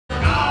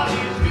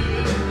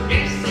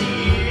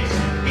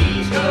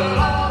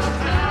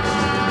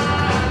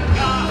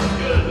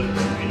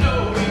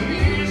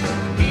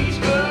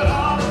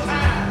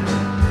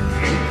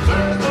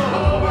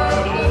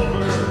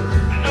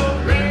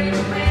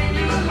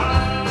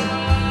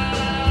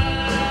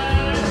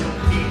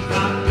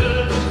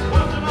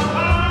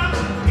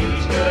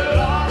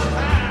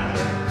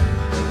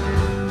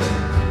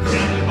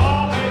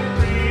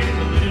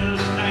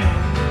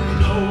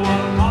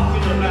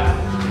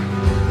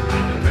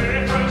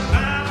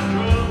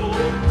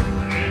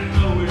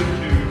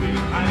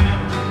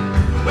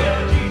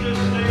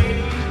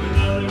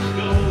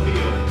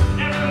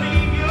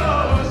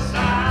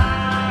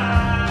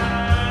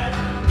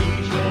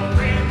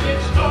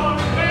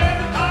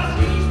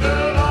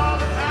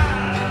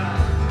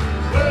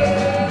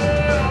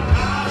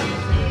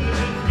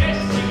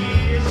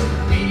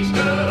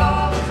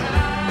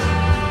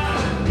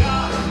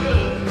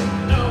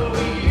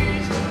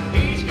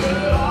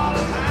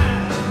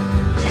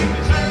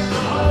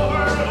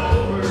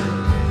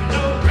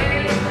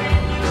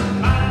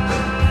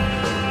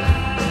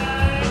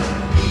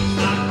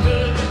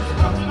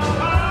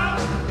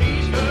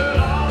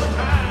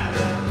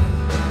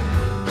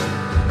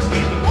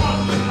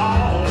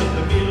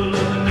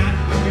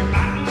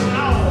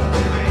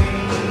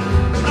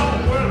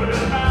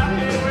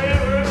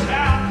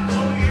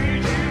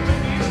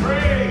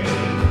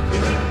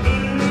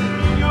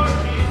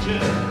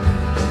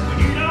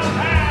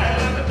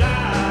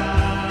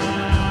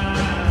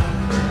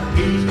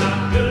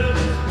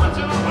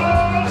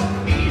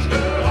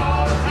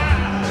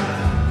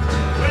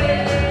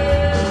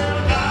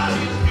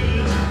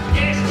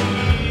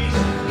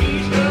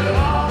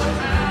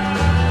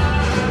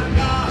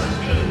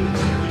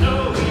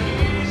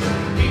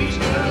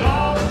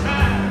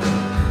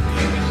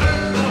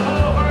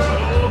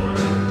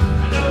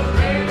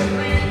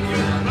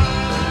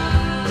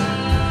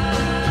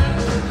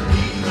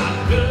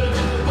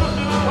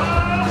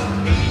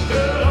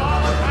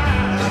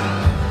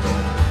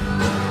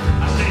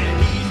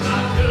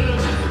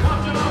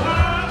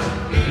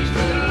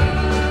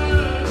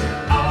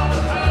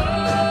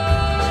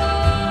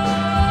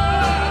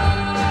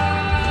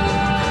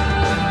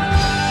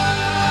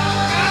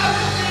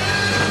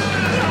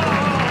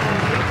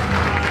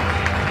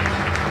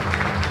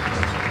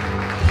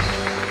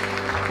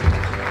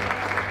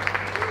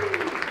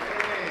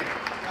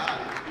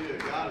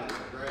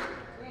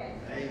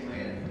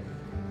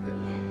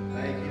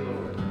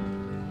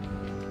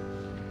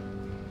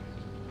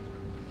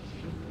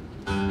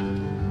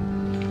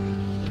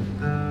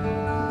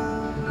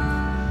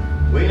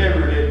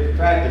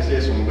Practice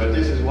this one, but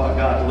this is what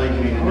God's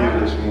leading me to do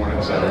this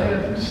morning. So,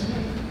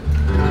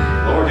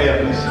 Lord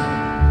help us.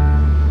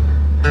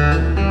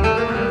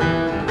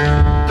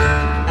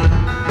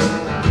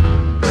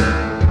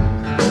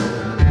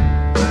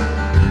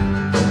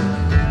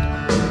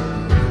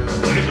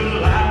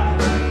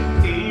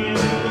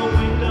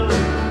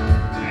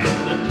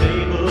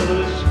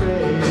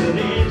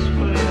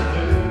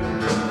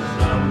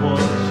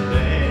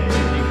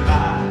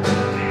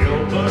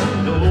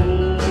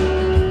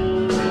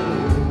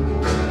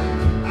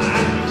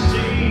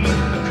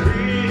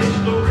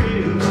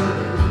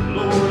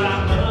 Lord,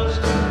 I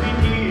must be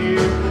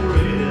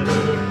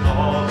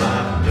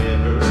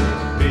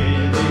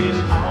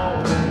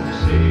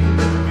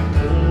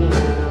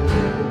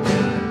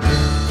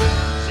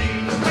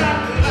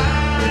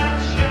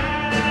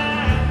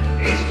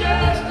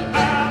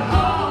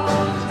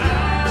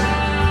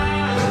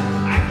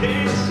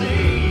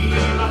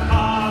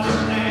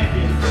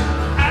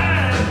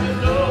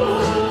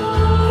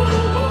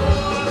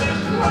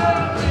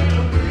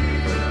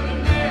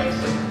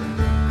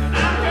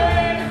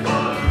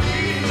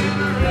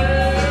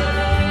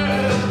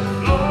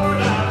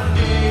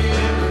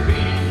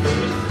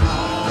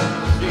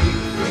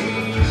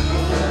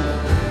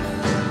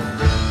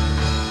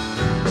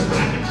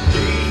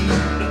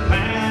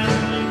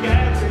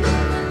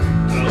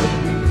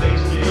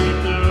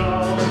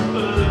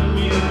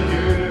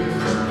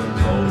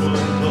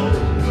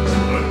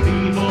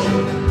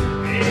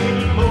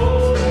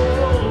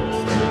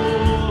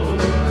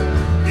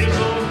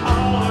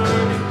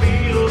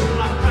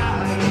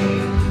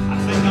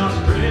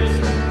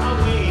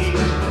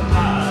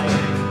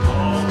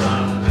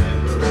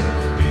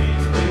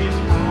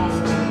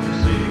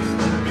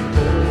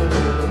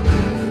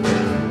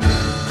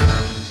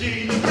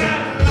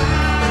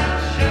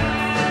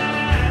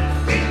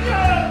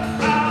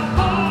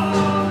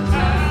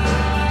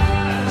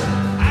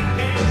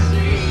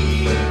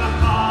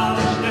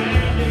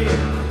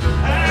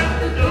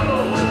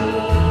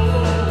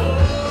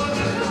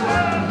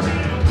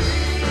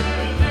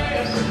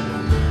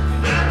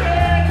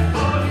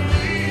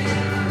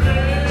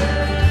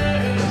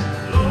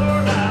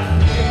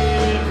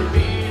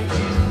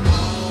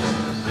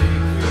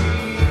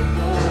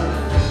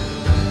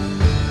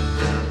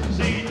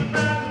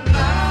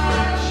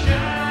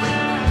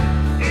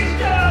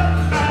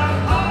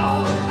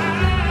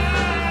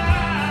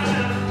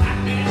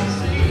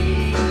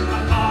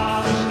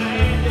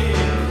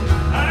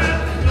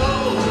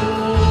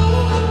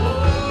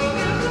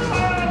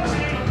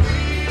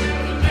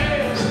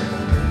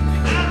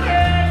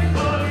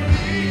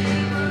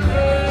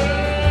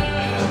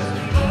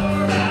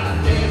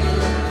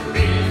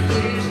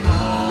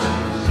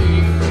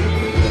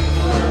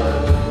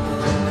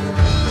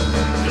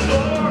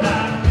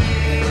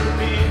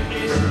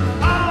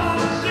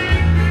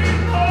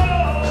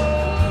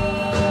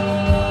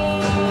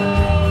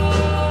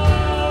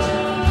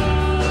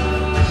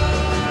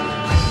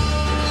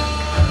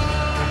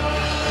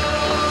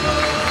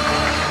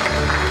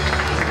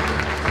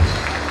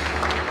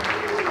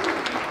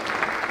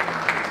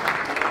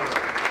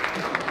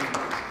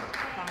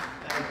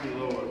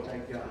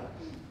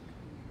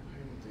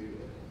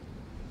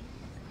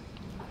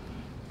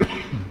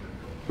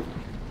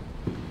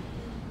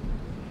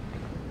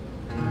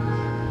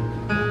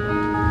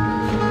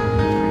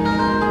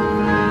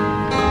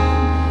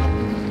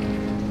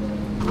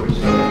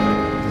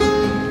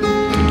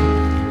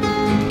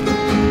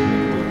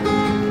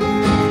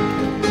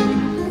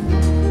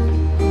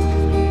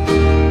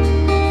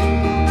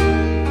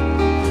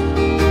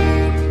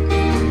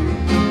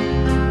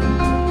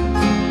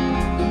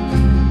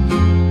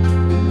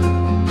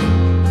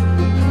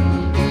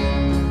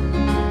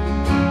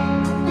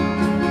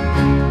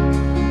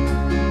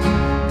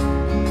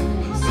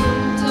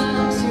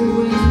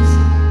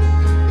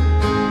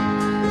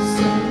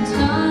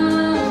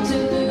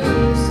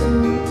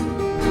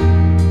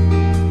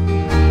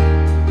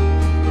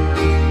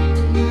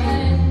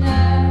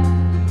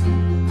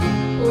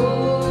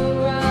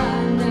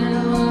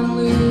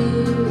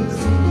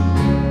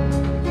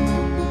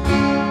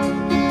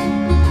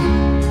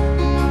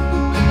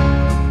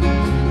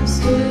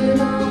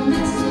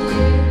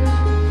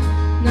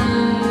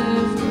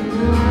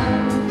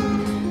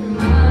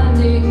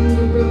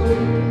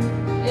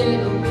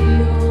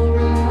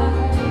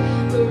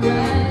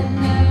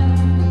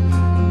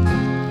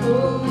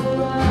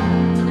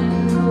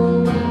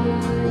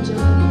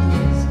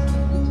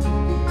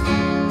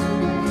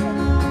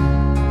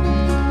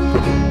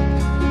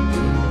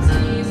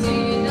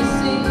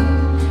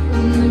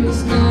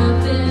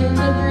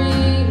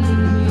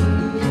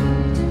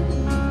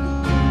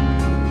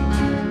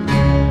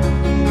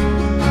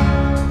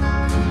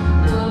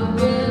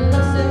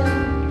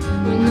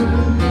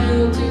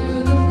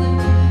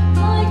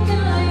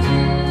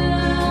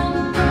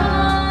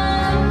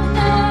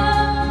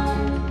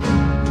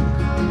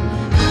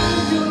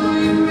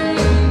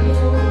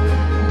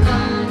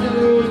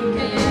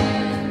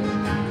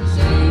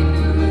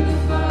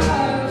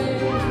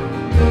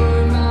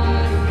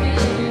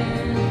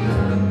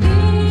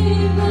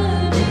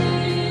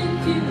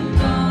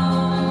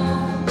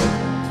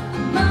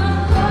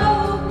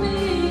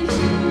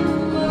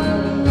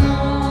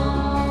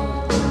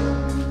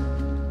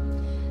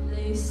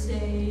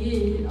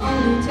it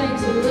only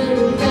takes a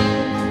little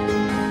faith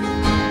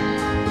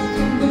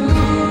to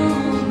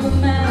move a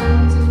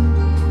mountain.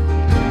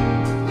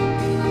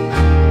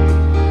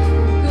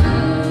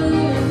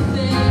 Good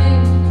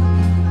thing,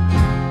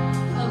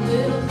 a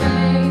little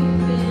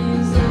faith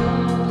is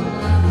all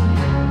I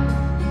have.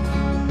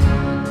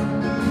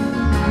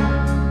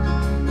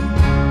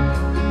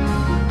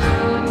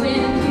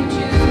 When you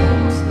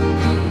choose the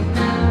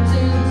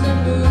mountains to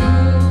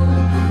move,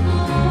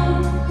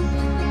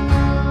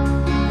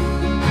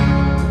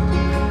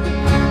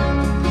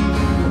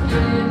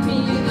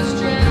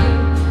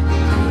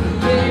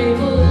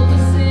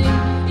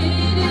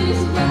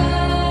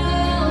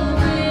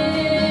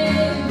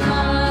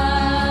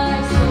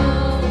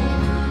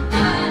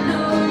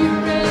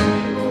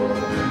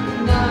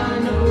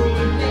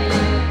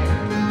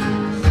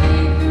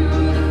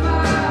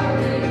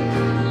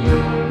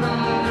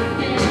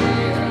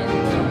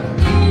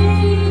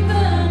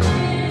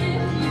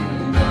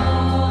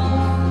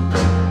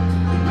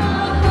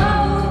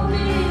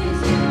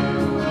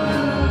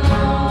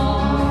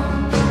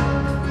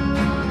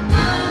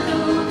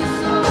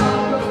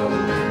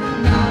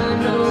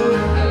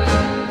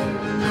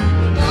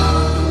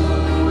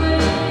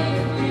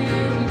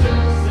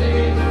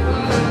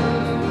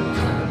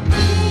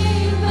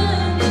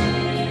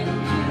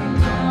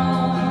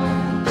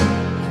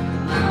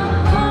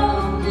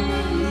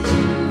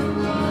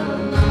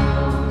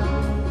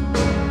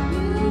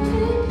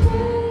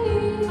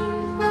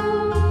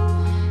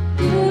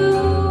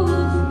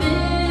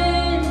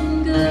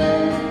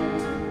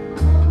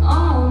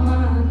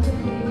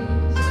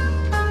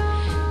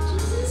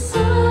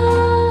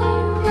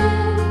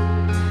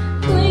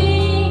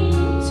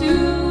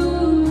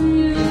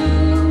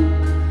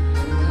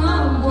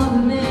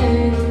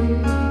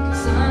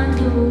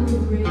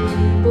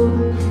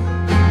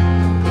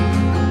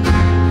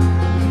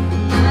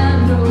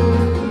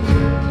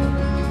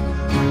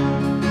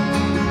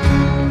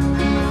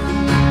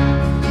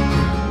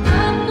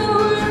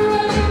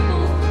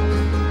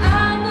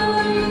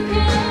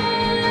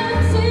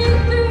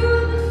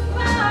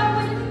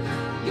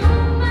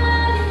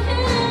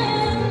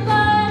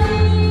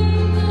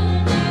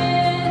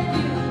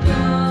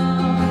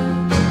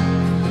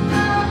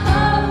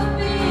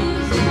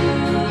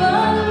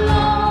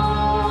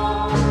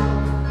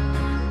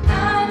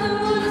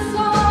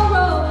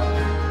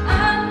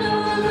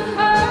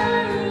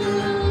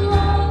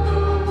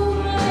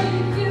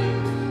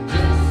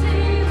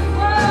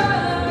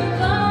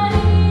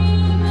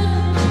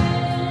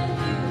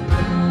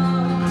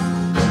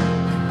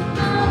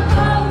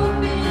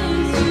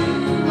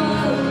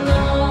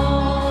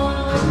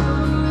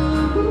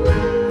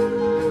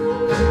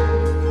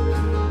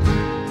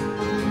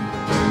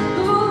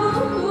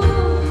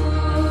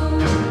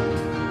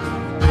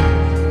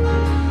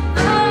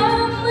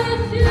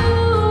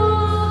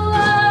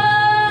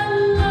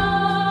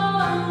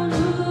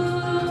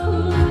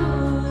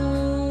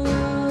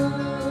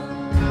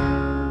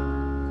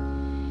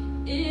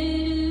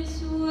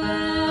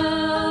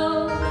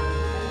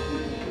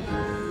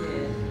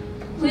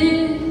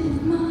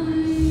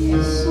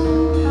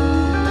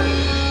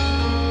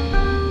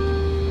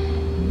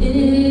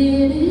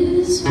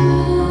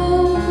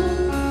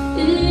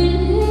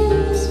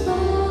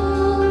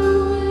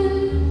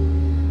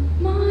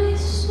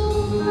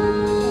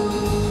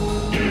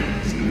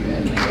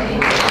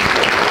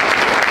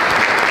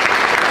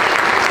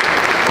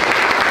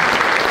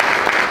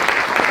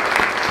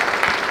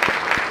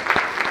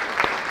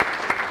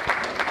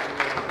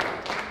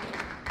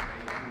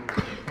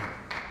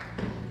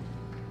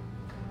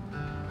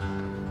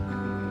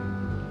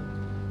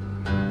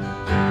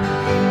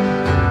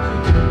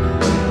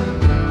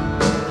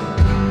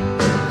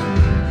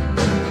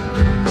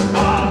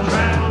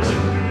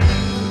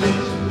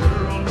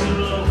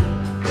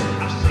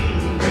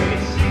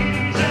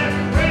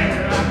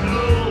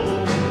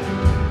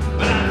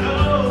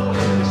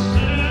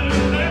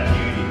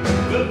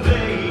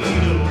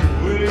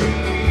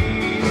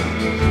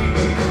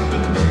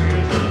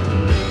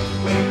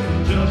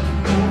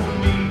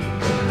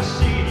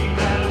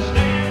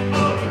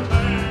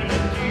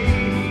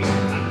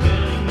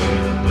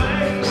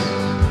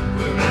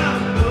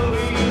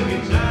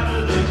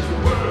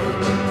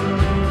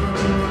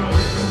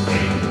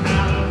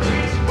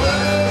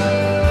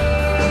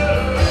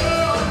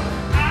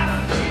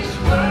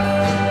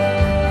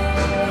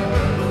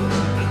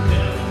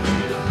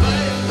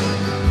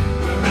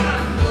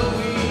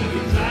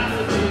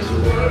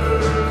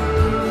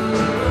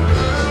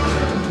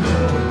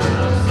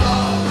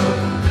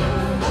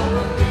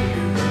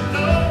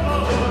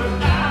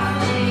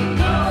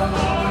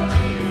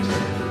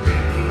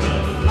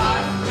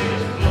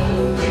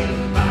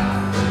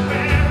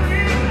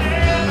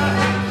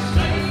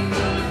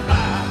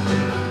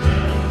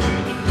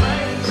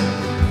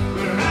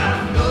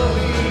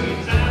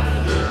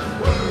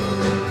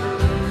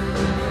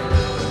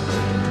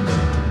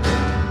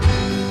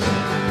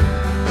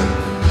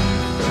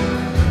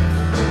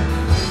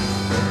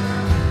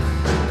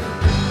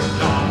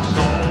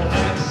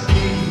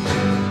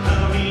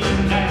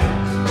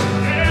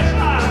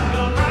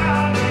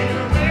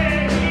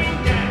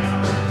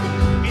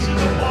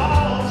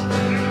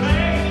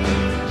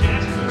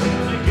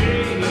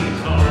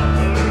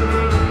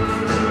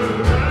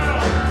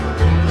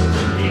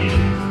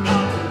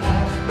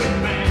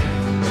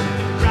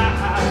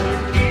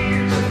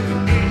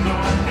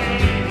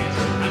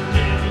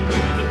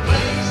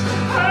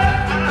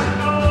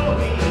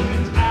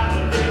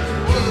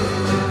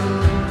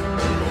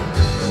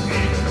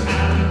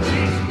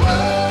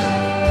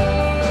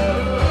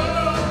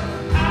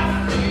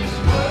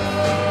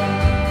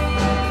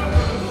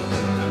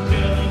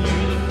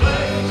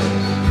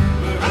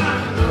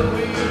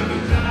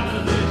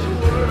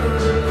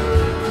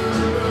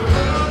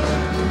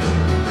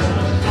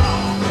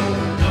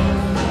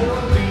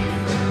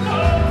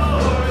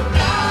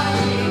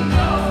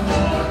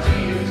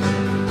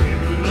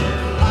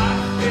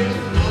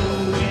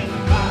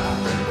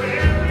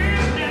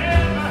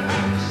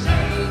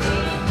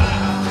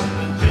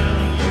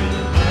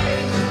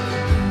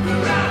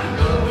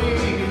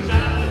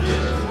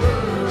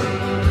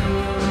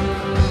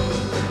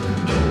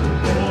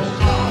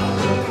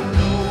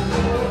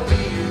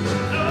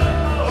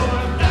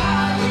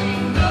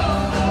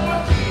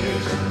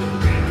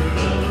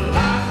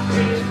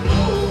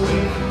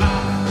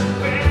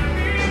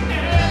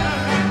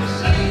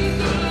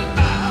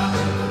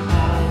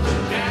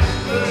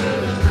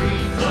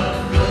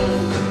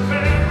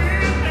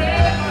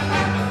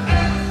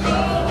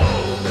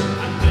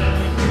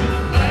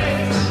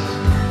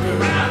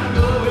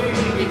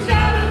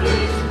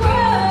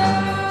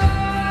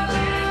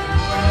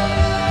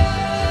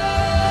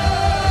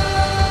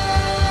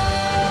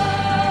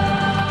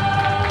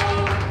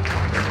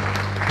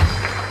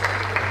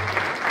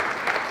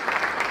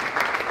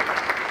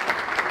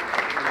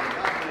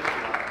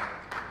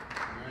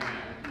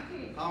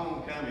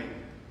 homecoming.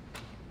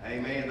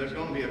 Amen. There's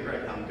going to be a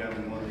great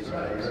homecoming one of these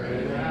days.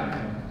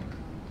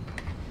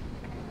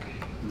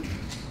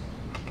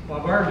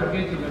 While Virgil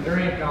gets him a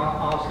drink,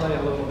 I'll say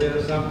a little bit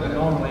of something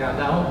normally I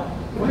don't.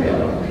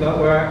 But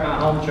we're at my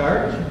home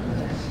church.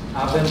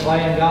 I've been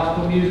playing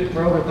gospel music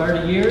for over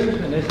 30 years,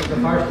 and this is the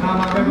first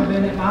time I've ever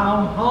been at my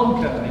own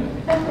homecoming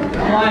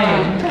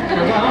playing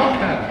for the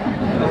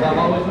homecoming, because I've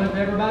always went to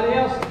everybody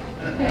else.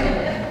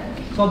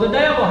 So the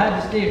devil had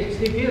to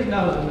stick his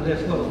nose into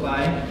this little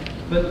thing,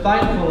 but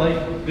thankfully,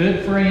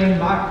 good friend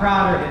Mike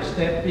Crider has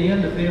stepped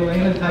in to fill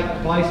in and take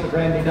the place of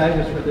Randy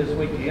Davis for this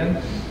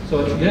weekend. So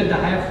it's good to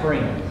have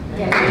friends.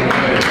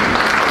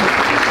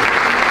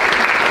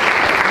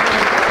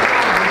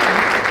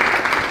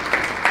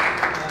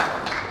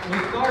 We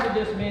started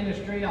this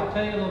ministry, I'll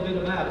tell you a little bit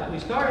about it. We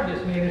started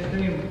this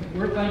ministry and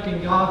we're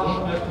thinking God's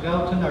wanting us to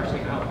go to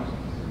nursing homes.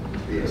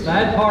 The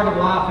sad part of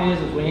life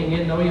is we ain't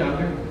getting no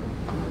younger.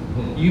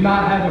 You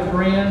might have a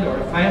friend or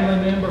a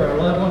family member or a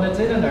loved one that's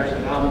in a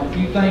nursing home. If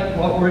you think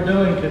what we're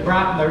doing could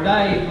brighten their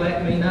day,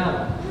 let me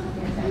know.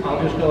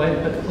 I'll just go ahead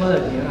and put the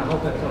plug in. I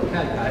hope that's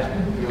okay, Pastor.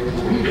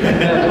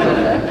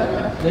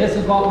 This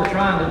is what we're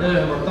trying to do,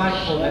 and we're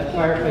thankful that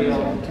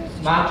Fairfield,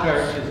 my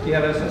church, has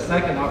given us a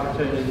second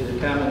opportunity to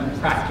come and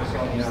practice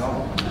on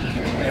y'all.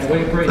 And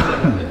we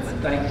appreciate it.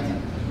 Thank you.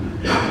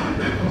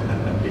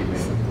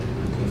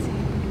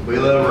 We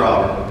love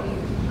Robert.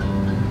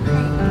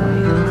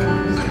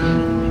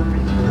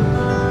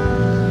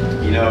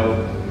 You know,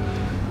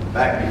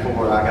 back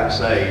before I got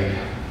saved,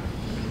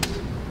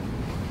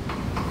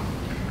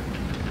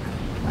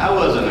 I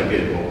wasn't a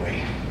good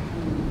boy.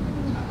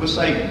 I was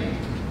saved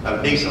at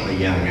a decently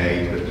young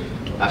age, but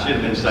I should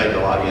have been saved a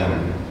lot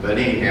younger. But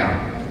anyhow,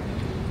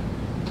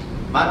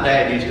 my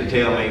dad used to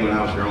tell me when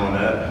I was growing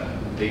up,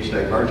 he used to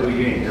say, Virgil,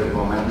 you ain't ever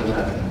going to amount to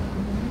nothing.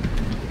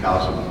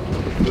 Because of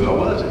who I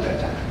was at that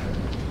time.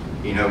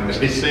 You know, because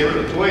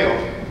December the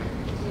 12th,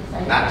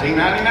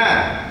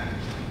 1999,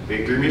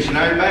 Victory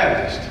Missionary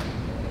Baptist.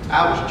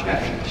 I was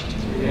changed.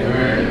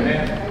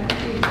 Amen.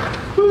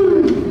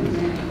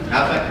 I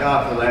thank God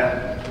for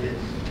that.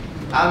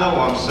 I know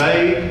I'm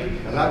saved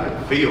because I can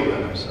feel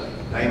that I'm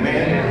saved.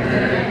 Amen.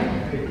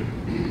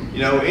 You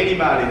know,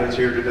 anybody that's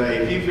here today,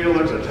 if you feel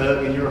there's a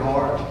tug in your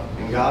heart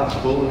and God's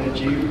pulling at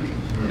you,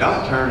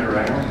 don't turn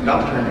around.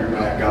 Don't turn your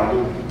back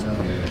on.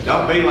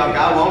 Don't be like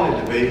I wanted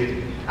to be.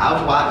 I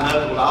was white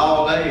knuckled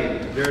all day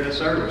during the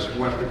service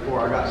once before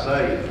I got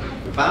saved.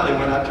 But finally,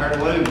 when I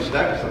turned loose,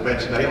 that was the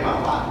best day of my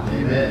life.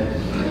 Amen.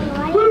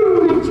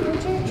 Woo!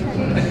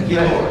 Thank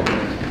you, Lord.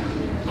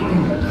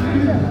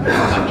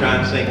 I'm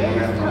trying to sing one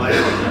out from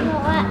later.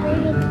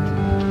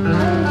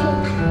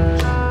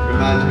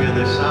 Reminds me of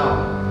this song.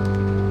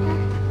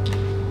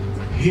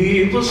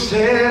 People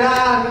said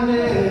I'd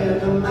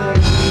never make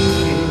it.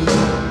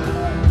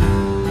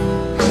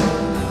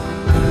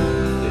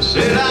 They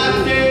said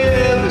I'd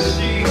never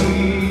see it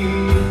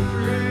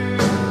through.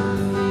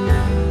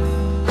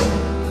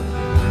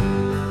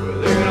 Well,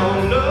 they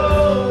don't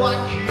know what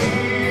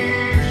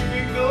keeps me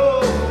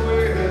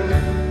going.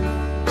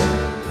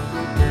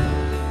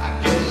 I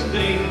guess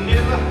they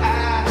never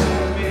had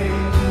me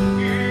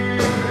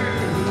here.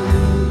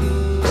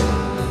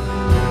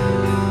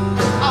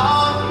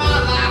 All my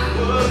life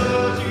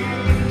was in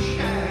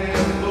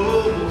chains.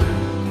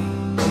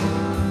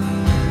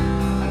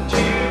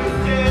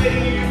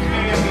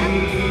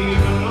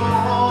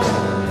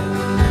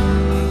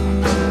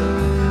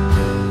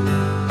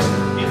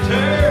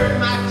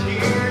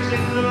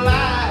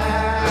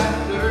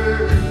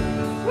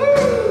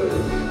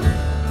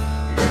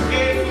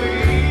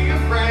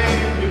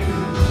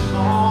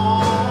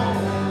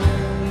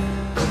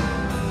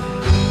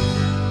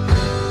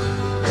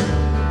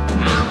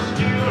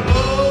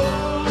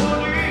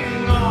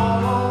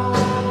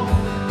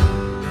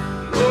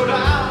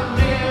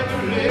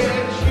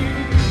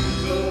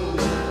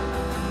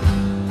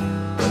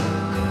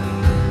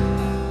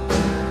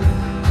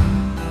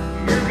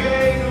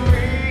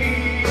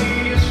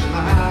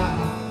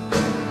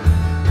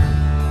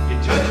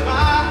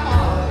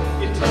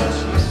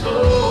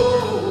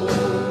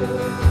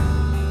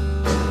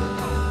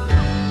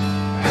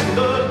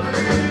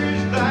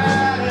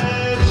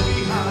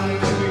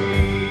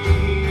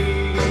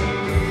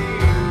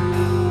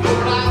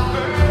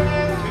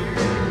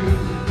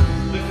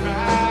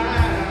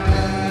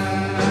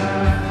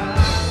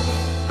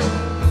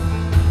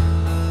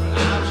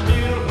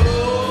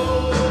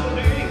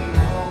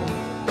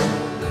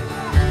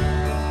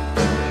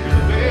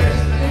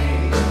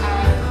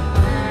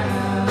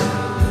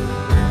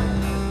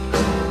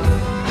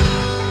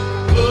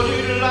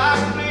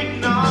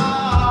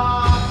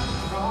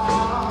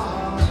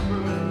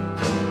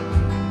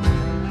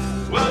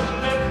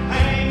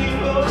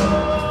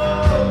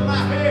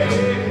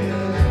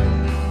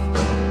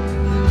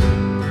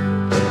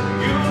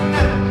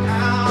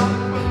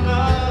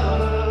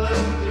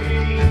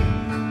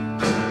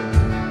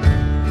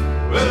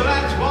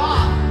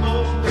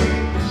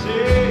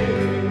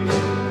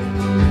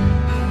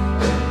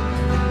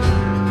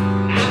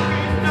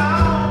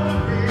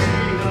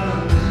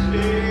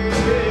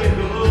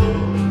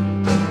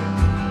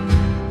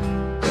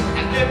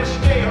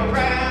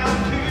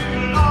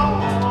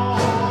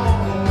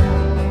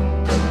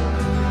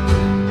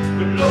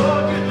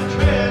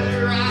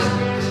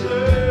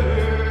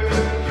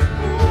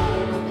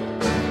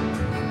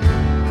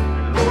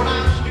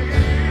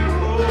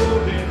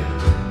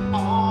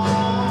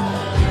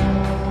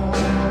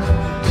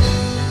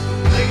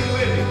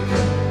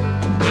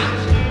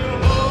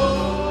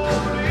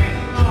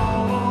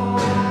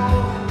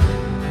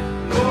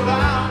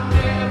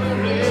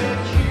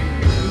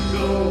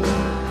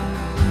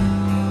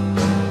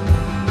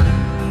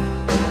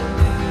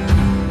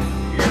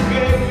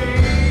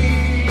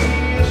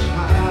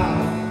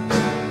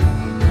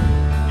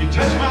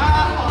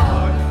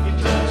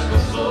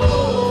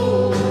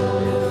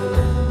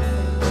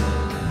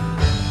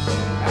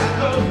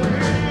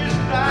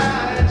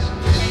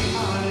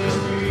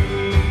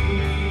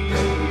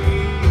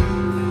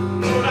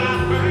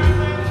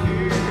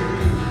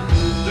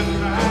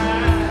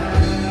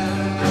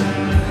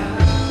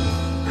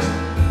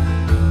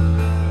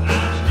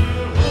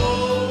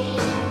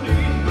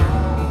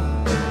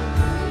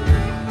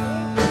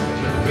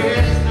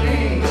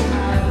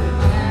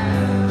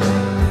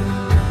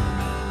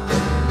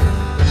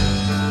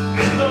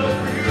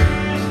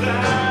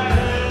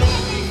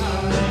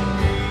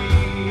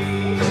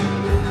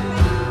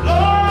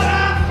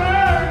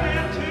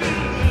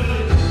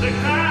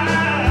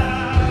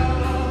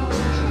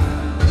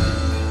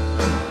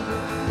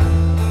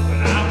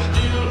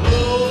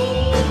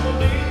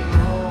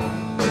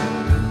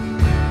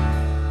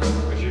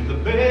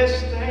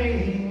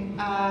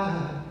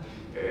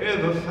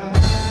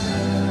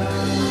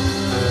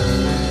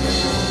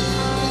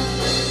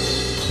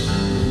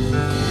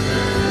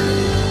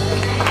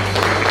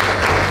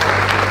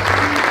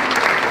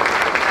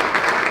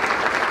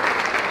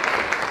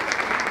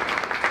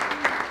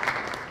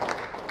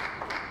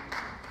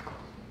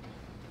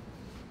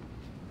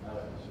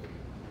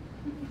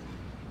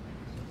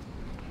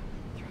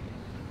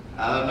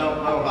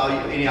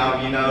 any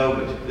of you know,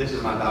 but this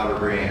is my daughter,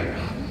 Brianna.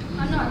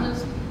 I'm not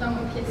just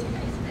throwing kissy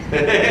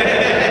faces.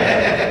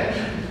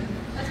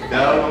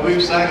 No,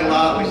 we've sang a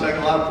lot. We sang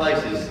a lot of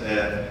places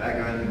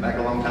back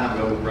a long time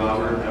ago with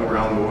Robert and over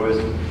on Boys.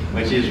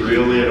 When she was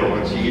real little,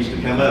 and she used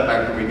to come up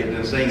after we get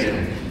done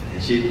singing,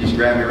 and she'd just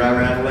grab me right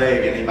around the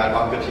leg, and anybody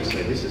walk up, she'd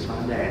say, "This is my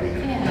daddy."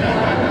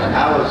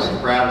 I was the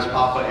proudest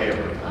papa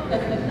ever.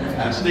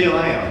 I still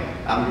am.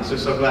 I'm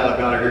just so glad I've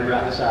got her here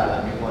right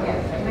beside me.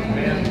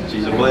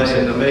 She's a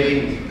blessing to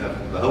me,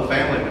 the whole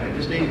family, and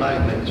just anybody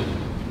in the ministry.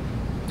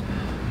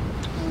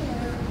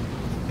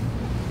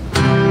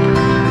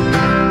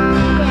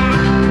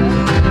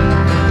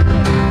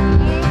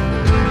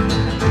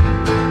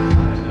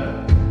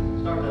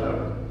 Start that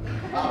over.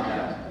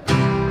 Apologize.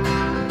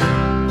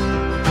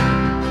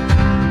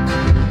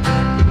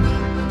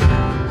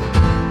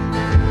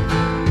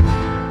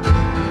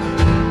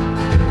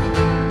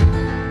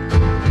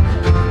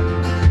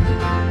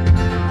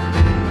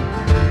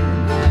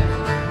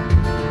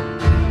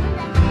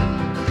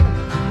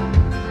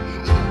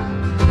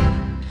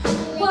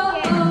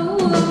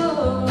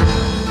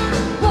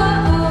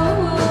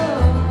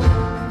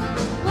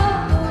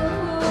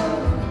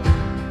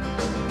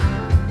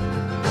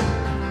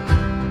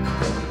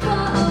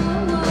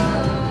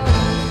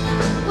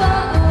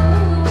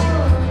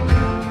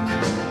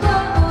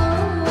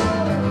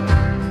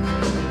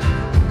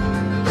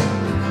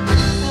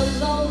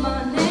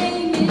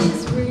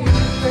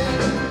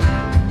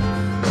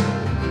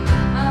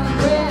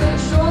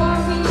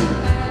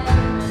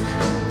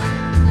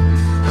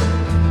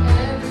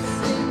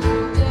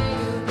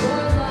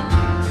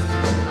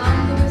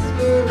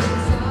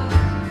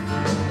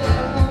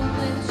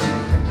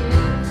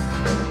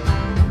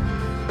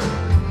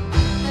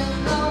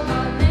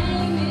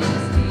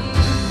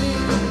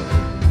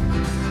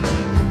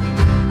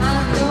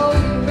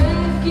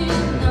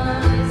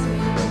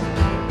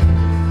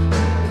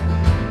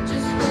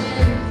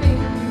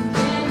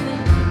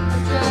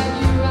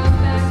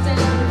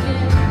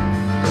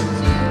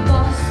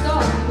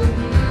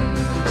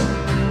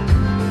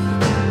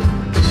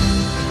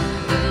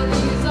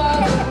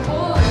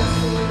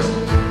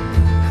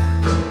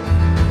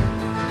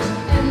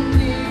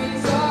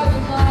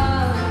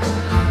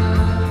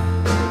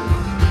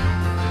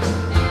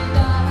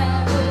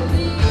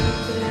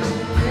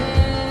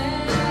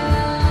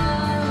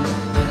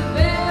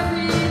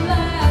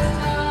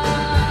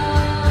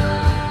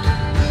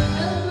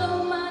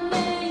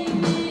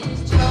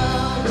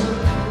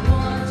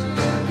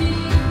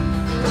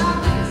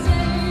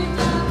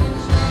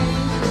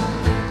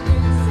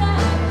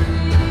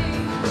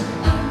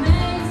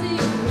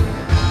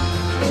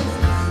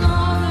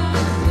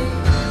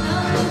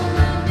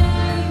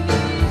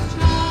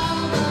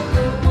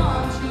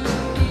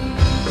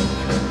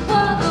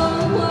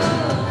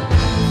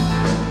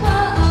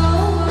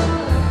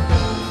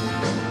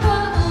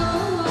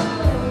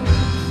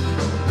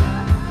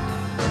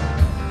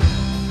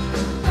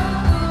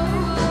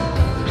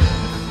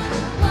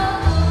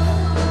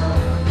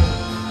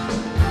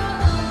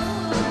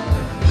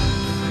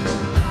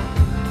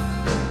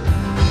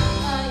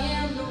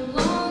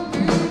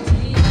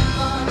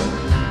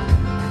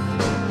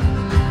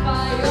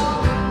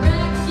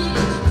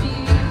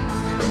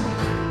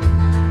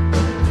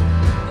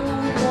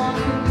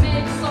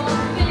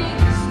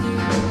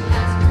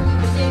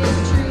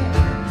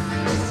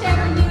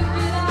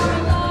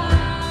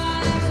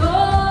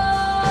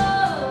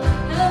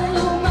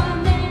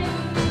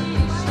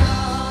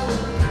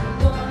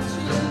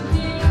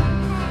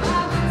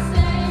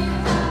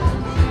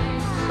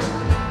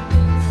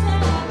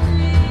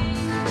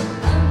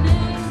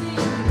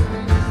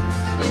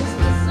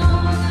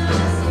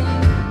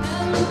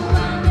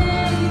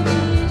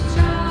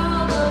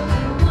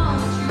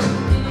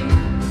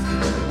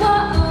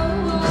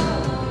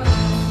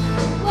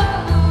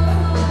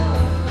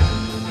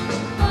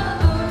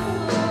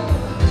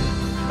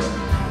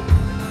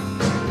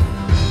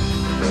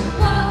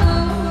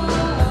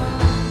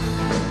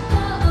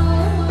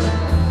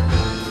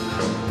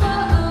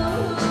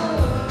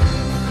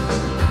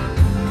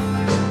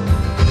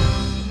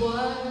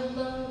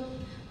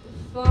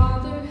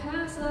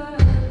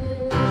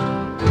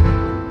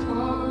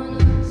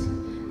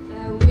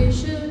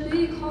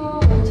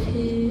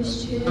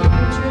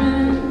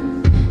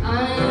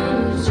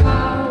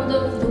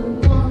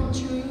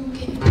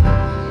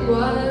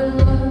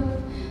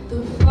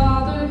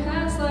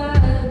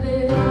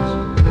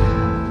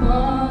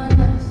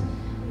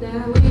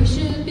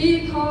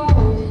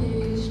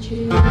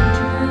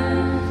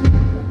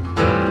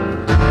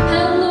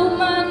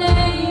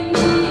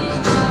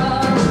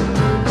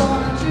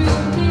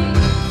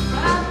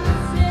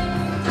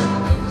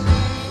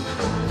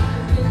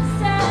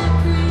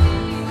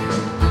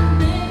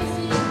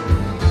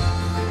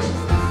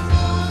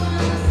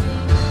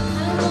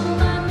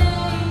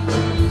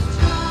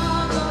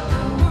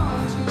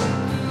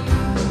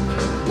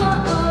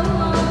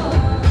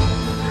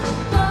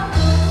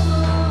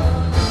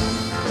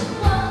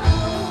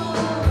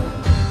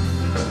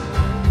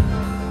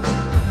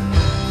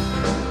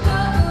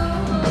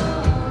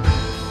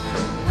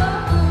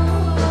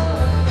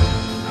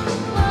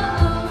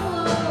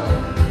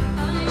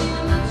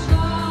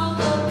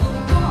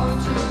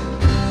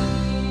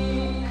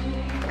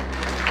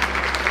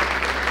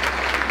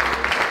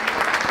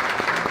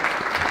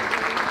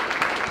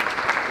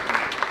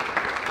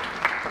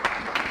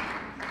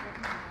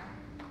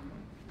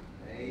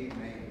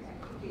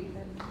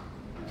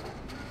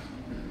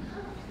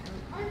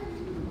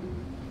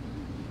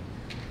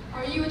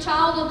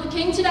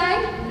 king today?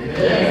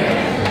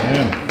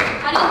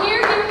 I didn't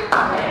hear you.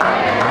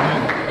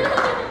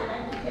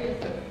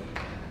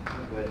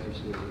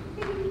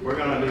 We're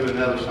going to do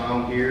another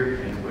song here,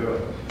 and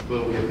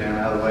we'll get down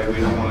out of the way.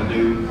 We don't want to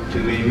do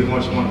too many. We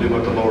just want to do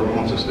what the Lord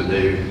wants us to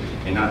do,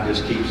 and not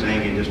just keep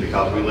singing just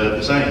because we love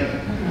to sing.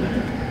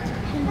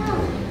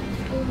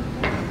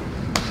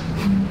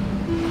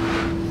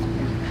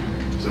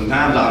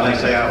 Sometimes I may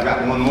say I've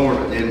got one more,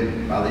 but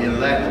then by the end of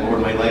that, the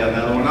Lord may lay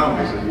another one on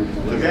me, so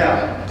look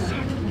out.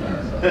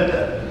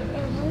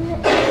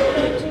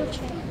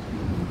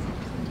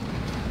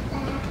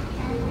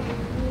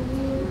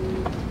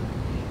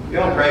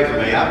 Y'all pray for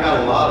me. I've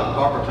got a lot of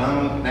carpal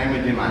tunnel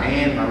damage in my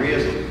hand, my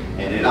wrist,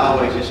 and it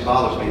always just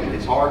bothers me.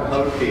 It's hard to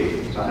hold a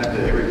pick, so I have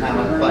to, every time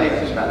I play, I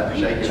just try to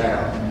shake it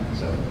out.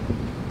 So,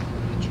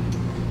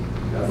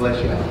 God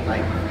bless you.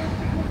 Thank you.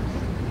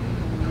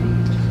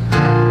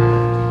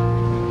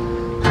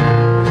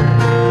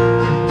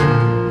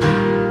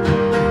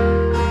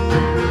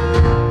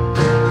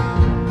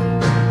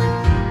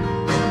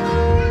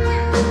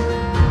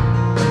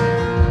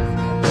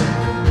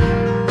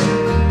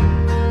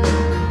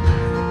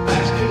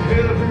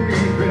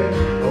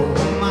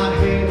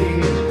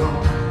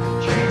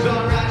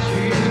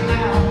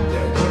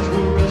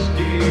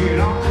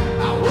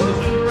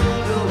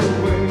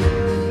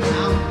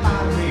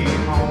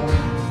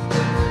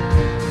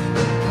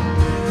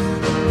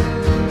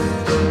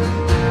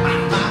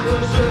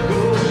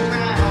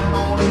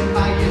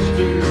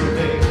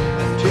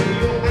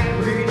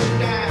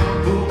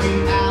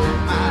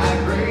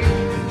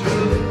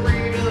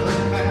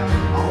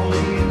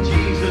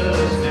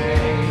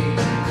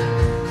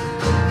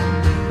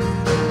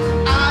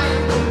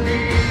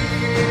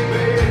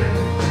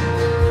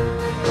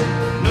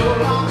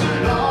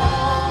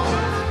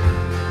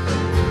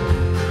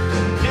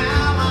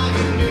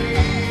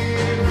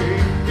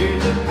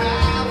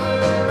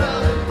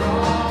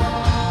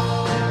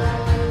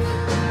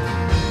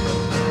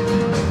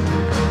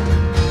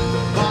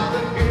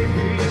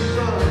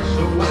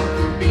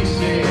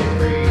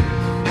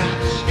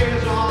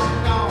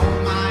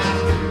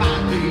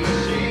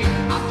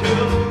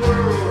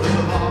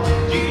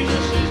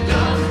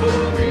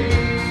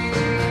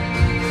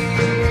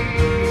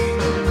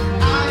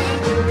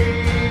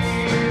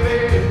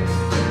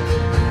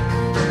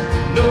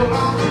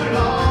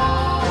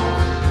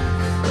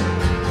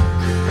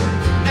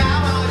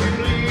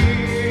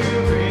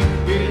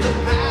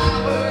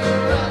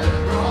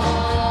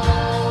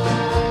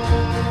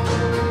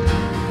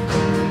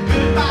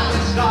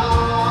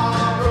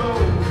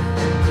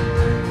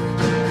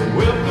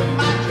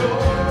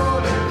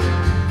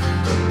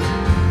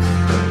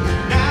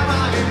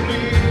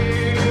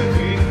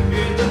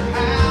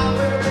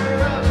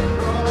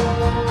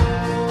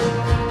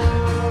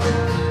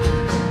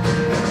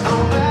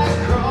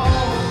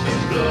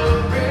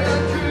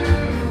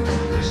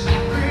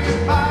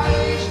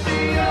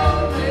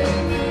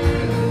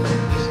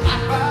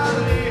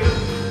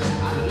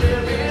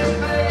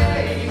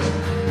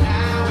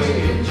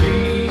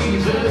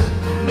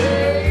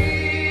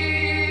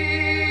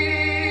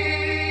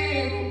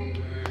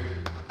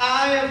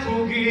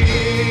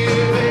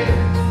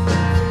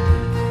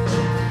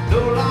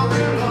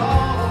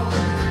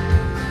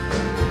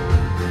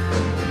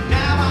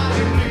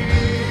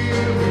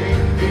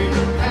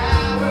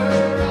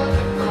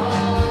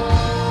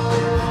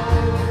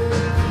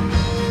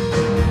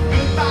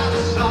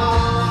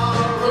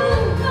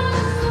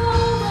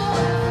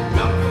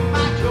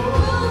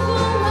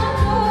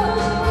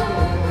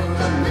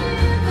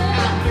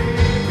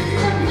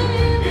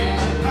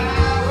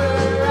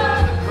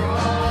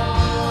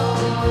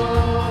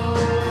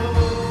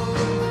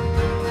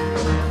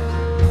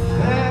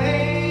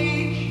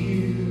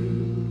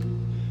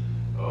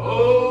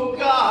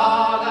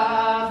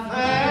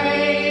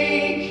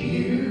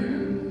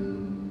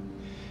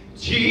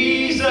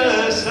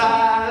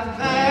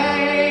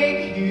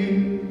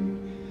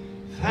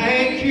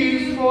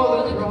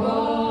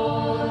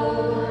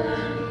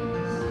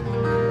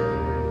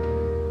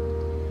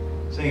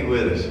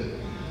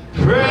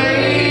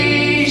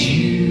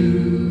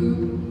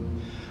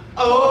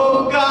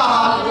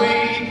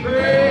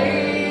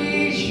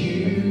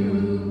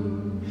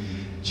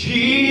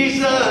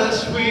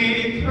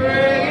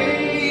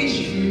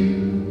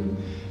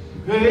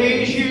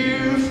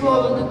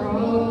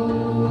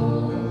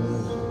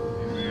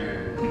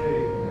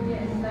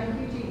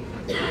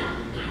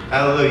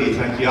 Hallelujah.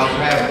 Thank you all for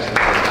having us.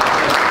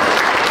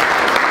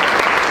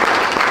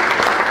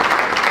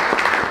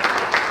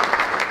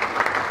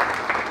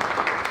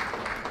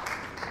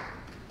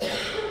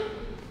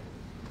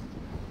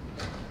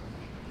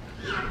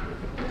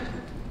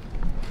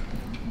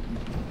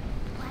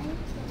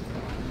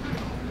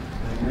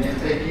 Man,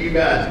 thank you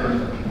guys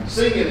for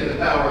singing in the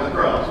power of the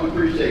cross. We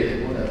appreciate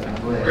it.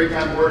 What a great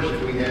time of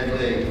worship we had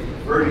today.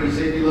 Bertie, you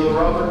said you love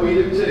Robert. We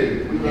do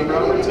too. We love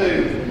Robert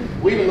too.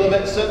 We even love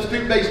that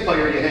substitute bass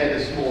player you had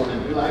this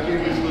morning. We like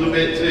him just a little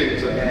bit too.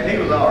 So Yeah, he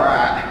was all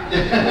right.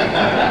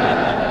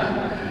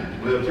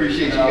 we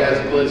appreciate you guys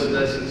blessing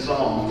us in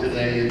song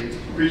today.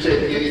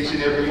 Appreciate each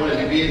and every one of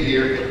you being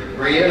here.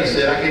 Brianna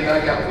said, I came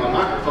back out with my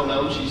microphone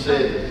on. She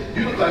said,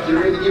 you look like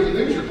you're ready to give the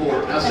news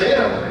report. And I said,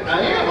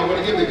 I am. I'm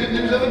going to give the good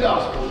news of the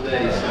gospel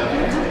today. So,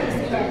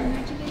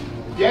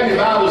 if you have your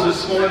Bibles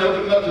this morning,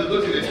 open them up to the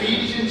book of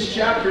Ephesians,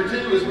 chapter 2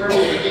 is where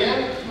we'll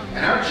begin.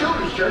 And our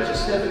children's church is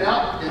stepping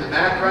out in the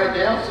back right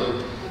now.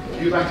 So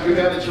if you'd like to go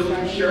down to the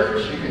children's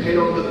church, you can head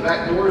over to the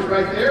back doors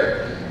right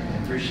there.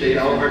 Appreciate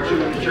all of our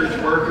children's church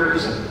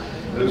workers and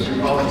those who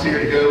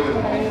volunteer to go and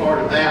be part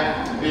of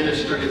that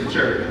ministry of the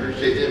church.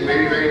 Appreciate them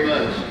very, very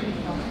much.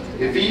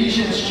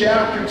 Ephesians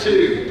chapter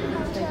 2. I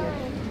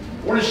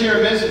want to share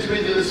a message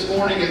with you this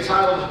morning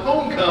entitled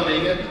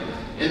Homecoming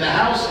in the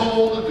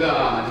Household of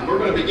God. And we're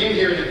going to begin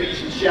here in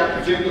Ephesians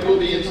chapter 2, but we'll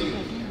be in some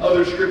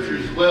other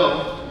scriptures as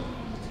well.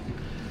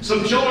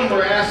 Some children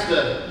were asked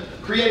to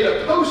create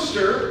a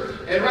poster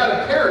and write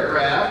a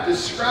paragraph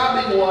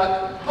describing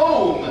what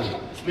home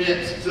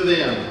meant to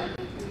them.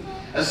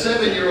 A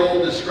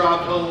 7-year-old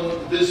described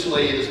home this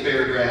way in his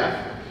paragraph.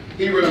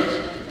 He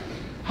wrote,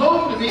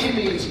 home to me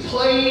means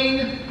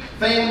playing,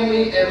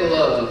 family, and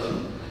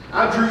love.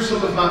 I drew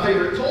some of my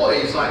favorite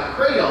toys like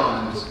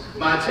crayons,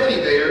 my teddy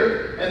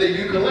bear, and the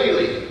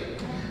ukulele.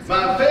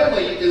 My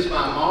family is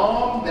my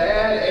mom,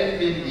 dad, and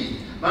Mindy.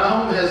 My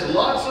home has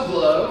lots of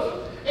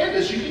love and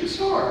a shooting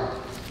star.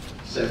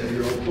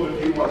 7-year-old point of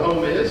view what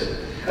home is.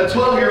 A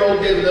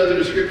 12-year-old gave another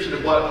description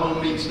of what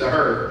home means to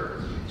her.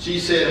 She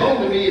said,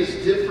 home to me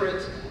is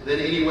different than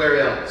anywhere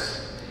else.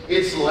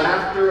 It's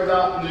laughter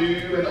about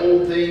new and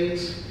old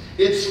things.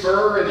 It's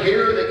fur and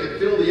hair that can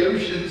fill the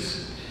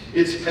oceans.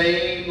 It's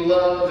pain,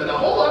 love, and a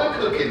whole lot of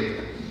cooking.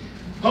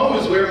 Home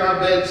is where my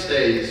bed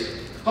stays.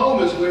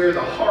 Home is where the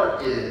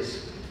heart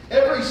is.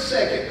 Every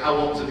second I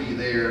want to be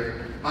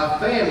there. My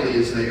family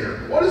is there.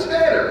 What is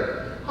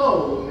better?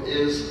 Home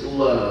is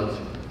love,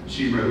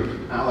 she wrote.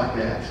 I like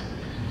that.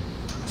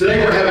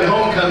 Today we're having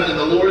homecoming, and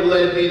the Lord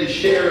led me to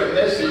share a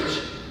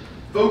message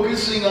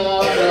focusing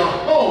on the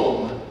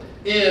home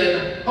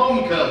in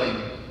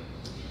homecoming.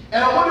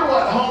 And I wonder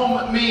what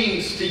home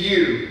means to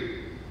you.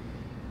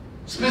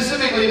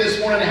 Specifically this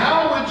morning,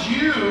 how would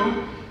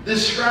you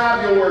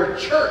describe your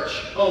church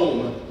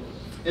home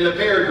in a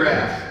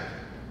paragraph?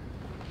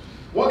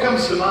 What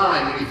comes to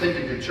mind when you think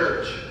of your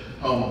church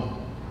home?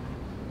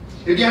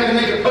 If you had to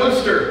make a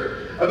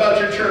poster about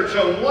your church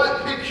home,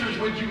 what pictures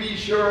would you be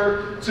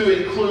sure to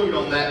include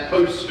on that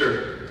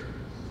poster?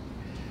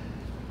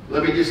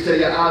 Let me just tell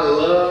you, I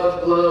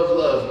love, love,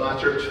 love my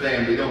church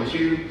family, don't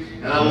you?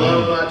 And I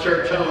love my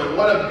church home. And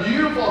what a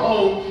beautiful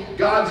home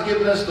God's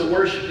given us to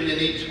worship in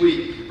each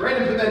week.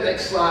 Brandon, put that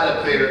next slide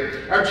up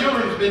there. Our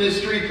children's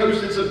ministry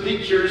posted some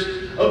pictures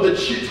of the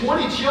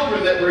 20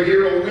 children that were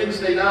here on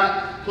Wednesday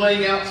night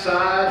playing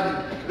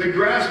outside. The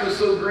grass was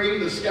so green,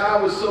 the sky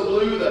was so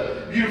blue,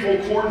 the beautiful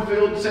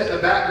cornfield set in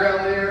the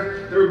background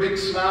there. There were big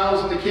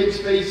smiles on the kids'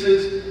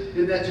 faces.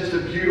 Isn't that just a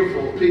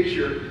beautiful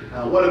picture?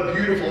 What a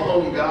beautiful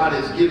home God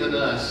has given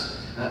us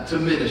to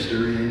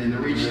minister in and to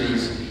reach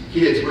these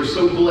kids. We're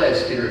so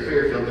blessed here at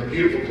Fairfield, the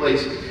beautiful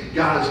place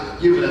God has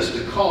given us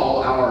to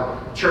call our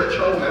church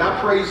home. And I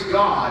praise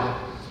God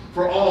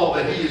for all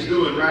that He is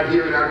doing right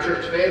here in our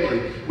church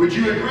family. Would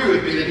you agree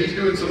with me that He's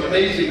doing some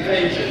amazing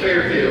things at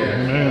Fairfield?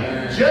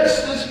 Amen.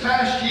 Just this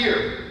past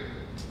year,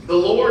 the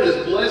Lord has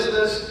blessed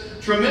us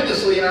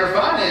tremendously in our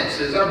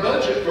finances. Our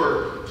budget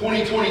for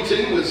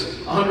 2022 was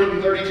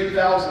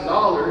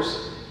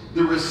 $132,000.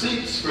 The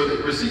receipts for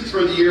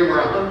the year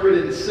were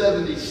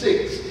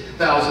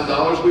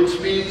 $176,000, which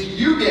means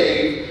you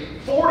gave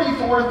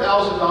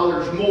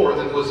 $44,000 more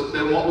than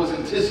what was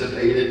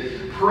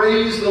anticipated.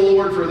 Praise the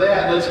Lord for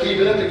that. Let's keep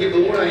it up and give the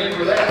Lord a hand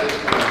for that this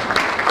morning.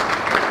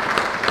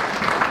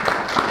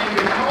 And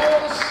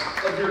because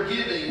of your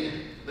giving,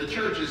 the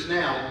church is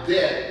now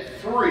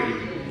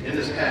debt-free in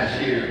this past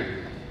year.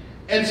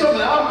 And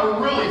something I'm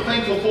really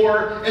thankful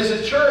for as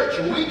a church,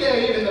 we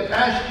gave in the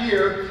past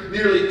year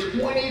nearly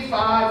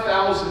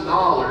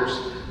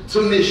 $25,000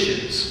 to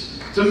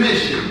missions. And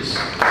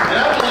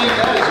I believe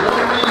that is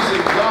one reason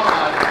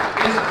God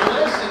is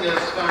blessing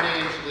us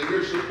financially.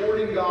 We're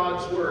supporting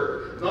God's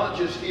work, not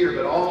just here,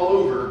 but all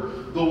over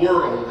the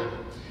world.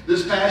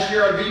 This past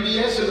year, our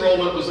VBS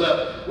enrollment was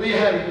up. We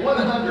had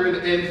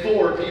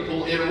 104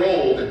 people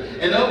enrolled.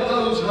 And of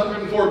those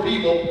 104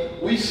 people,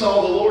 we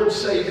saw the Lord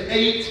save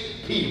 8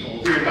 people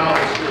here in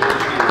Bible school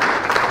this year.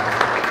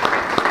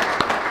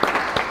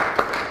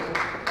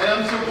 And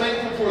I'm so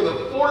thankful for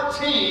the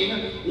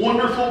 14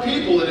 wonderful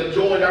people that have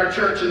joined our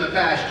church in the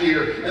past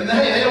year. And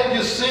they don't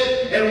just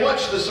sit and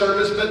watch the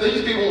service, but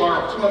these people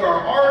are some of our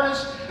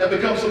hardest, have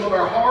become some of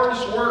our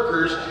hardest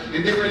workers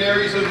in different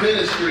areas of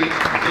ministry in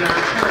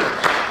our church.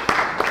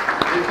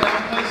 They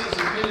found places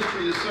of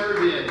ministry to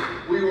serve in.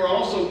 We were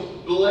also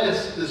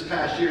blessed this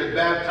past year to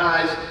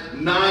baptize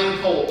 9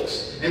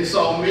 folks and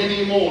saw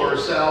many more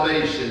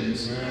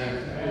salvations.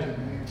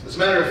 As a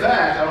matter of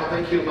fact, I don't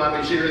think you'll mind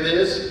me sharing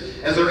this.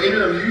 As our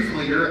interim youth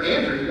leader,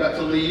 Andrew got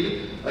to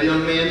lead a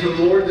young man to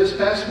the Lord this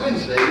past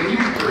Wednesday in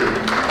youth group.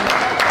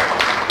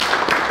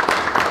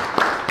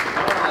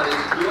 God is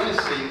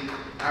blessing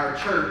our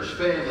church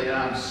family, and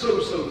I'm so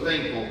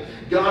thankful.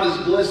 God is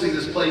blessing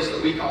this place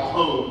that we call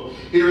home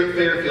here at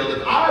Fairfield.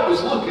 If I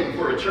was looking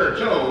for a church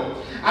home,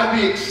 I'd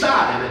be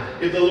excited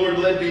if the Lord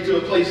led me to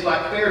a place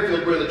like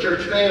Fairfield where the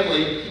church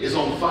family is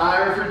on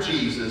fire for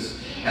Jesus.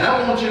 And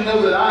I want you to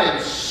know that I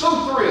am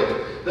so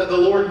thrilled that the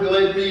Lord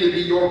led me to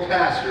be your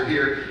pastor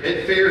here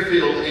at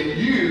Fairfield, and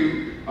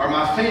you are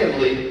my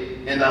family,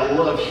 and I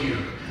love you.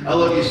 I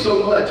love you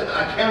so much.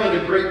 I count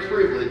it a great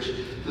privilege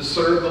to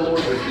serve the Lord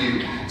with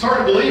you. It's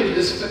hard to believe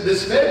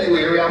this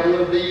February I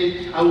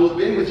will have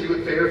been with you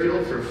at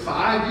Fairfield for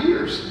 5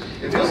 years.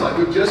 It feels like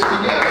we've just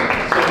begun. But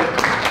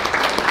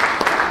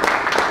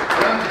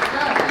I'm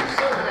happy,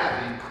 so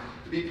happy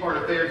to be part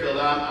of Fairfield.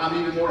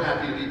 I'm even more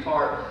happy to be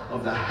part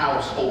of the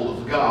household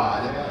of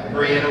God.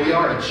 Brianna, we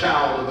are a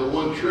child of the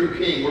one true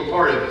King. We're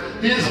part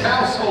of His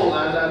household.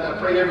 I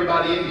pray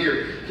everybody in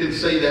here can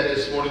say that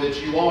this morning,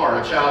 that you are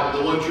a child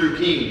of the one true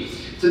King.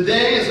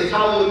 Today, as the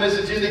title of the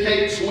message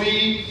indicates,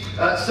 we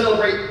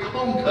celebrate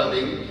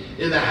homecoming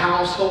in the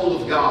household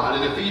of God.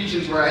 In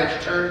Ephesians, where I had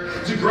you turn,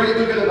 it's a great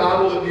book of the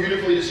Bible that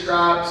beautifully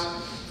describes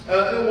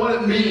what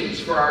it means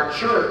for our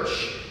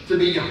church to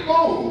be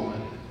home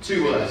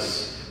to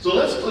us. So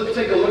let's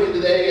take a look at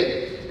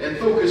today and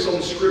focus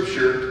on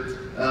Scripture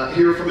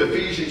here from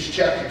Ephesians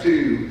chapter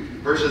 2,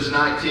 verses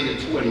 19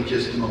 and 20,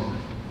 just a moment.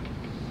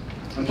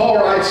 And Paul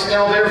writes,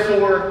 "Now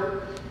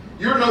therefore,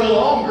 you're no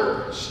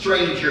longer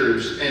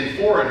strangers and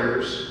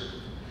foreigners,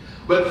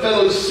 but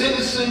fellow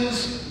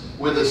citizens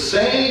with the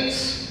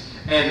saints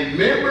and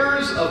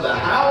members of the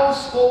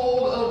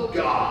household of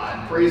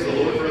God." Praise the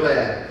Lord for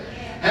that.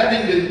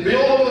 "Having been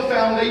built on the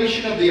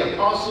foundation of the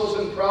apostles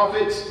and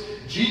prophets,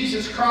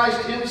 Jesus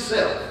Christ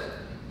Himself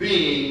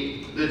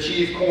being the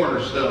chief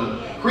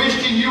cornerstone."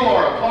 Christian, you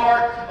are a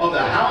part of the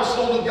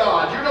household of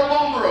God. You're no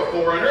longer a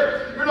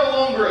foreigner. You're no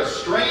longer a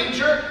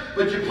stranger,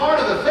 but you're part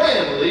of the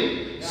family.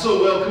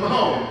 So welcome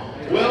home.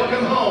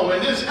 Welcome home.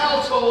 And this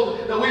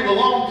household that we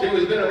belong to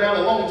has been around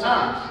a long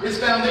time. Its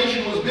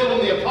foundation was built on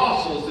the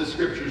apostles, the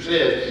Scripture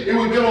says. It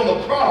was built on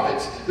the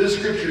prophets, the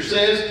Scripture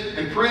says.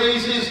 And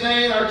praise His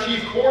name, our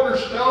chief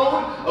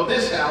cornerstone of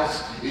this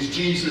house is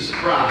Jesus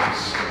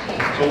Christ.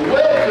 So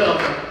welcome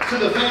to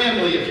the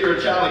family if you're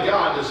a child of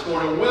God this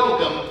morning.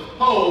 Welcome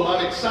home.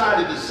 I'm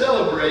excited to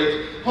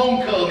celebrate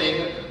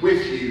homecoming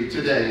with you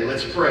today.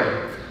 Let's pray.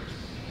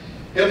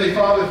 Heavenly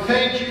Father,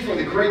 thank you for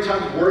the great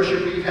time of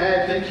worship we've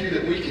had. Thank you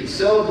that we can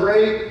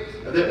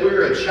celebrate, that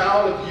we're a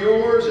child of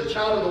yours, a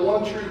child of the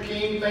one true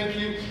King. Thank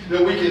you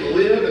that we can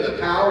live in the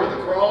power of the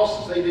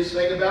cross, as they just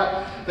sang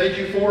about. Thank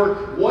you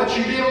for what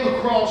you did on the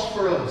cross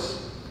for us.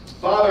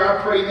 Father,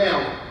 I pray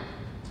now,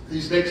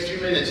 these next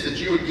few minutes, that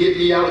you would get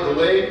me out of the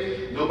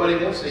way. Nobody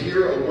wants to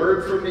hear a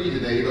word from me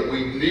today, but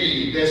we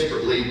need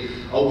desperately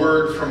a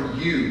word from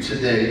you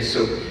today.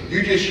 So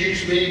you just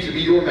use me to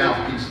be your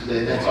mouthpiece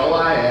today. That's all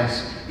I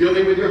ask. Fill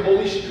me with your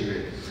Holy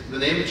Spirit. In the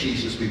name of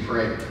Jesus we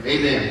pray.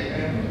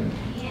 Amen.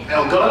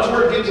 Now God's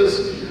Word gives us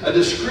a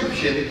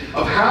description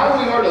of how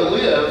we are to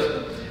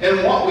live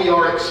and what we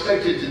are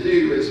expected to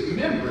do as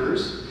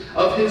members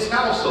of His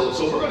household.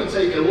 So we're going to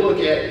take a look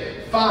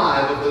at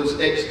 5 of those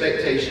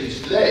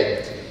expectations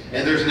today.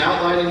 And there's an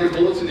outline in your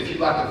bulletin if you'd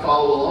like to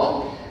follow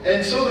along.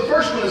 And so the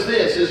first one is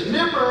this: as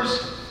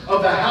members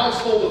of the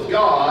household of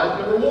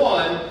God, number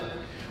 1,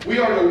 we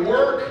are to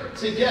work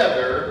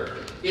together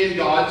in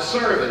God's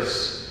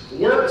service.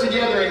 Work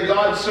together in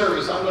God's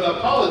service. I'm going to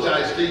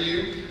apologize to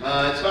you.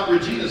 It's not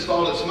Regina's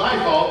fault, it's my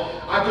fault.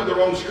 I put the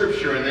wrong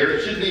scripture in there.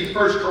 It should be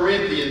 1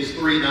 Corinthians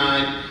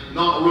 3:9,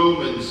 not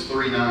Romans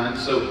 3:9.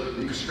 So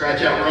you can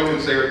scratch out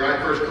Romans there,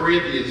 right? 1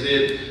 Corinthians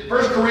did.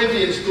 1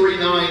 Corinthians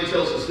 3:9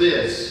 tells us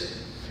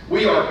this: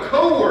 we are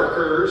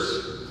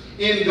co-workers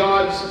in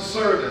God's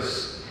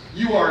service.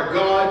 You are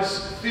God's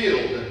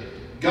field,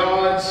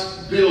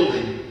 God's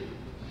building.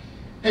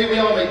 Hey, we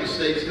all make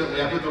mistakes, don't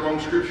we? I put the wrong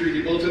scripture in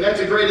your bulletin. That's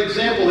a great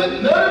example that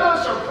none of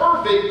us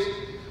are perfect,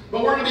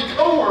 but we're to be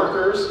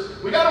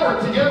co-workers. We got to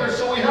work together,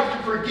 so we have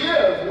to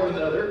forgive one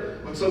another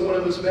when one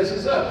of us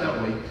messes up,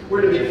 don't we?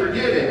 We're to be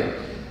forgiving.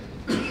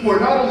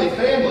 We're not only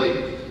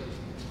family,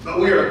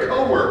 but we are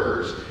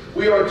co-workers.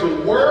 We are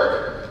to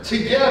work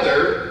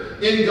together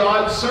in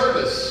God's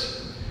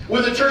service.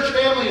 When the church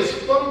family is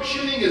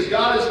functioning as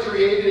God has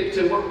created it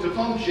to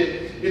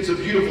function, it's a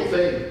beautiful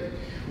thing.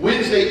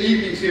 Wednesday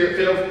evenings here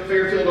at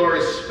Fairfield are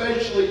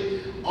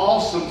especially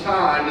awesome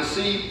time to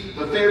see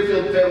the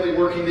Fairfield family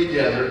working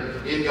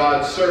together in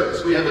God's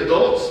service. We have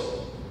adults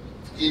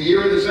in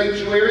here in the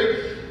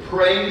sanctuary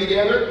praying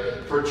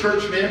together for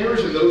church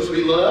members and those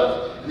we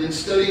love, and then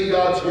studying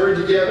God's Word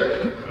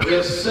together. We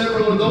have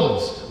several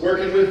adults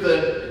working with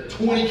the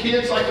 20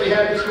 kids like we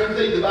had this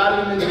Wednesday,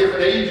 dividing them into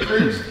different age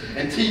groups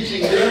and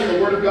teaching them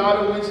the Word of God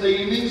on Wednesday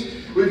evenings.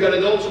 We've got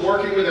adults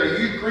working with our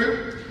youth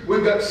group.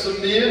 We've got some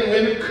men and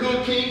women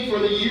cooking for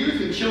the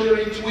youth and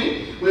children each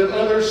week. We have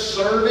others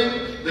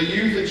serving the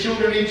youth and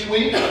children each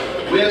week.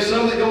 We have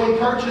some that go and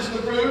purchase the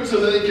food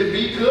so that it can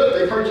be cooked.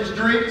 They purchase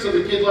drinks so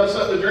the kids will have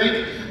something to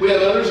drink. We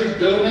have others who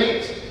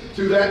donate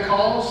to that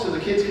cause so the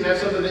kids can have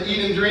something to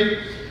eat and drink.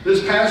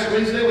 This past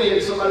Wednesday, we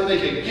had somebody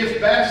make a gift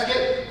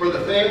basket for the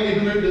family who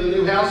moved to the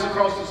new house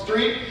across the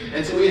street.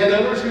 And so we had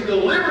others who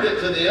delivered it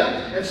to them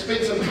and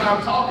spent some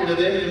time talking to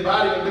them and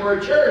inviting them to our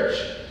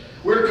church.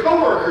 We're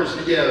co-workers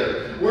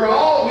together. We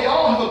all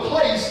have a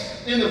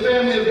place in the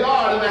family of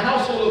God, in the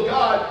household of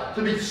God,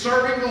 to be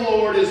serving the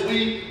Lord as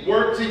we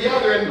work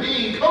together. And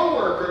being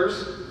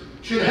co-workers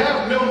should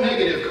have no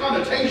negative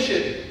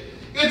connotation.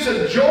 It's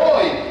a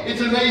joy. It's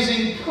an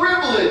amazing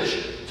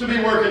privilege to be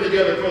working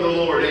together for the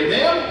Lord.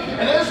 Amen?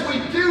 And as we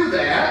do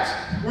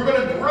that, we're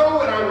going to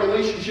grow in our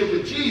relationship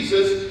with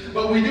Jesus,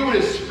 but we do it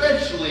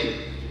especially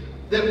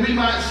that we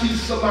might see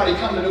somebody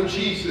come to know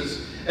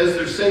Jesus as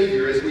their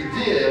Savior, as we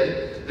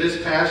did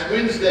this past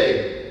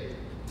Wednesday.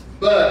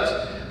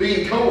 But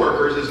being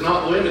co-workers is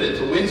not limited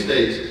to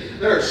Wednesdays.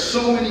 There are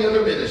so many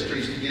other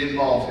ministries to get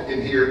involved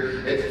in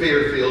here at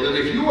Fairfield. And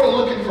if you are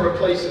looking for a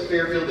place at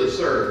Fairfield to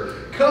serve,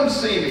 come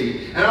see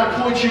me, and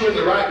I'll point you in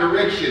the right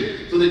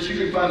direction so that you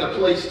can find a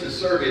place to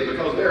serve in,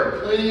 because there are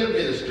plenty of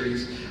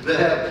ministries that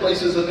have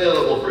places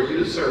available for you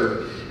to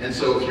serve. And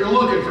so if you're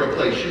looking for a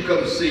place, you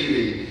come see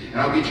me, and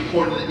I'll get you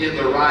pointed in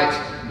the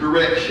right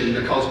direction,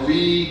 because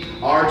we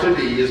are to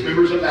be, as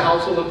members of the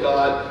household of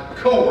God,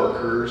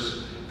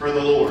 co-workers for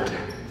the Lord.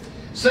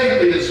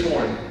 Secondly, this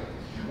morning,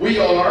 we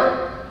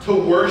are to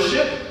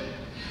worship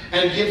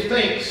and give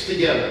thanks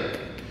together.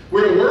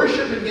 We're to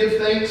worship and give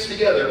thanks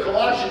together.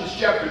 Colossians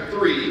chapter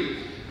 3,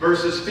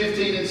 verses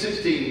 15 and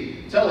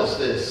 16 tell us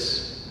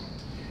this.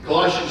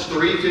 Colossians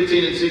 3,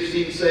 15 and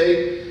 16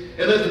 say,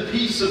 "And let the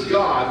peace of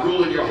God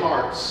rule in your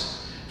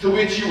hearts, to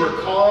which you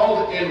were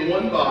called in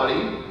one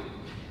body,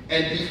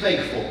 and be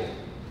thankful.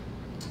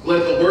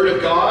 Let the word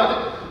of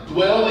God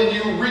dwell in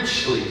you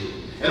richly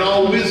in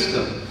all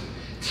wisdom,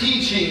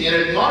 teaching and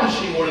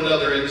admonishing one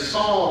another in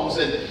psalms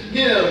and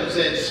hymns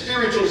and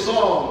spiritual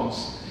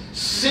songs,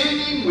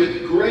 singing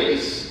with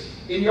grace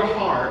in your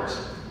heart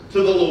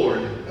to the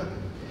Lord."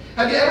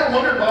 Have you ever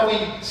wondered why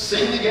we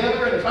sing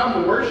together in a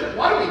time of worship?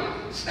 Why do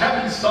we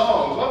have these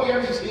songs? Why do we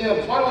have these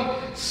hymns? Why do we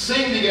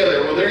sing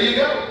together? Well, there you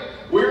go.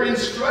 We're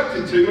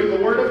instructed to in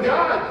the Word of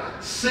God.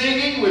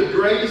 Singing with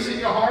grace in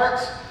your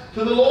hearts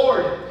to the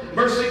Lord.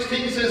 Verse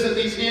 16 says that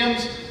these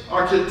hymns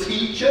are to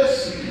teach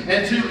us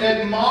and to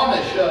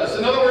admonish us.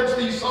 In other words,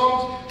 these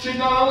songs should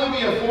not only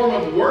be a form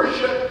of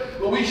worship,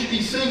 but we should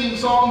be singing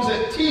songs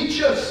that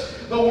teach us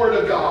the Word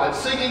of God.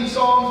 Singing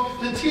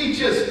songs to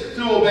teach us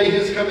to obey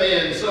His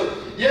commands. So,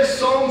 yes,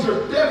 songs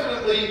are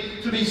definitely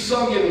to be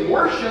sung in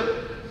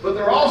worship, but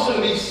they're also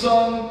to be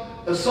sung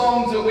as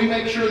songs that we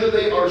make sure that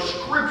they are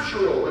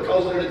scriptural,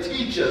 because they're to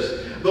teach us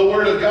the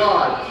Word of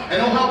God.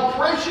 And oh, how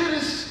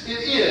precious it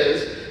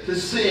is to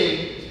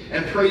sing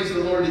and praise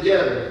the Lord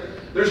together.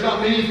 There's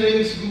not many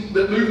things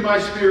that move my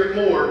spirit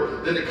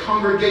more than a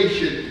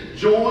congregation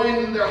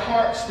join their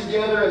hearts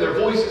together and their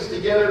voices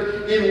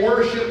together in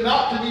worship,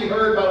 not to be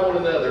heard by one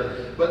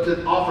another, but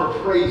to offer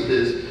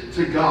praises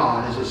to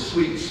God as a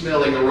sweet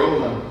smelling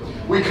aroma.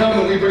 We come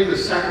and we bring the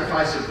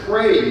sacrifice of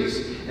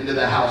praise into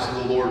the house of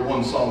the Lord,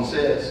 one psalm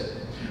says.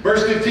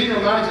 Verse 15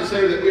 reminds us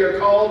there that we are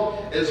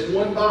called as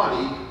one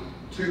body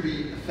to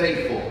be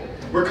thankful.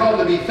 We're called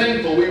to be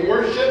thankful. We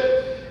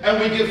worship and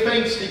we give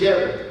thanks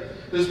together.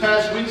 This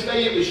past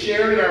Wednesday, it was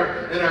shared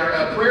in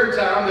our prayer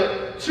time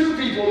that two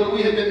people that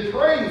we had been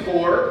praying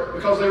for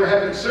because they were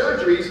having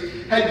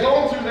surgeries had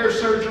gone through their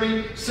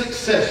surgery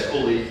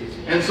successfully.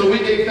 And so we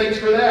gave thanks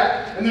for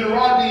that. And then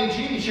Rodney and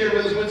Jeannie shared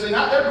with us Wednesday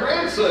night their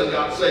grandson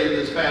got saved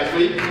this past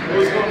week and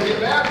was going to get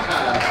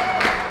baptized.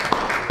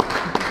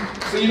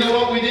 So you know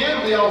what we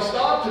did? We all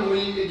stopped and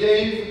we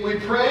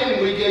prayed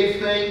and we gave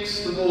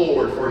thanks to the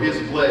Lord for His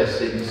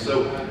blessings.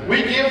 So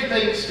we give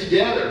thanks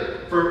together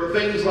for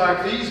things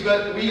like these,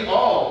 but we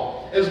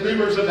all, as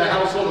members of the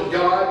household of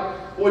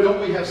God, boy, don't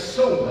we have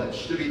so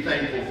much to be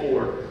thankful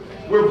for.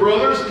 We're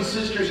brothers and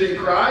sisters in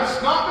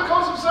Christ, not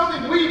because of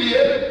something we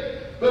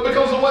did, but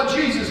because of what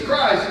Jesus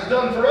Christ has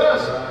done for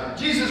us.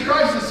 Jesus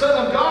Christ, the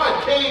Son of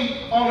God,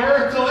 came on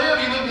earth to live.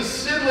 He lived a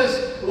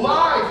sinless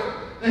life.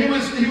 He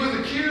was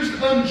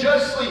accused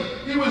unjustly.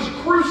 He was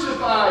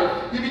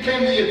crucified. He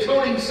became the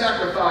atoning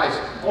sacrifice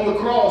on the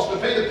cross to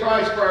pay the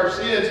price for our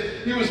sins.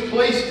 He was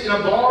placed in a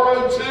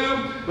borrowed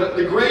tomb, but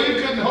the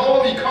grave couldn't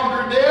hold him. He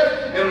conquered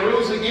death and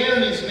rose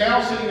again, and He's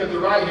now sitting at the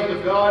right hand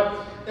of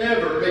God,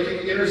 ever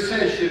making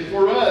intercession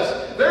for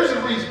us. There's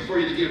a reason for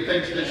you to give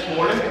thanks this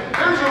morning.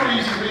 There's a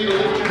reason for you to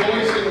lift your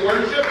voice in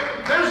worship.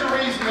 There's a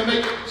reason to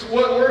make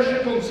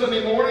worship on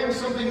Sunday morning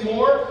something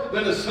more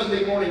than a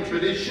Sunday morning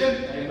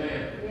tradition.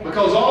 Amen.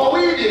 Because all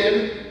we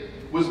did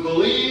was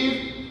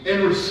believe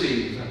and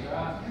receive.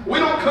 We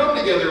don't come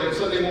together on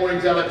Sunday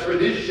mornings out of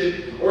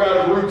tradition or out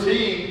of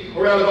routine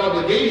or out of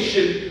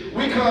obligation.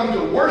 We come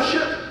to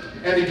worship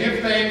and to give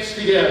thanks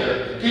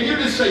together. Can you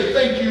just say,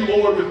 "Thank you,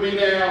 Lord," with me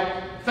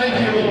now? Thank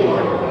you,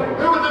 Lord.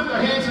 Who would lift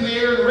their hands in the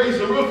air and raise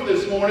the roof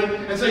this morning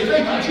and say,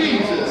 "Thank you,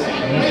 Jesus.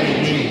 Thank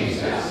you,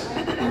 Jesus."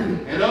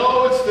 And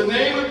oh, it's the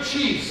name of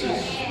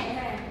Jesus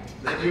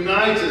that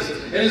unites us.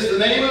 And it's the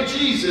name of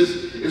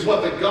Jesus is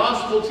what the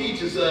gospel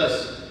teaches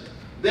us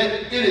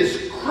that it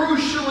is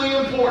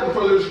crucially important,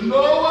 for there's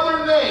no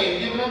other name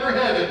given under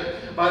heaven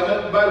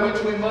by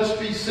which we must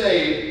be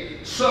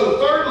saved. So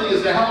thirdly,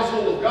 as the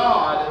household of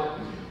God,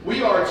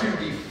 we are to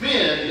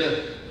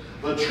defend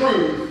the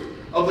truth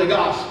of the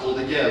gospel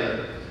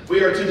together.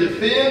 We are to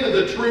defend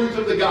the truth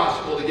of the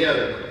gospel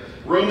together.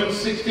 Romans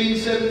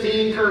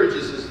 16:17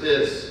 encourages us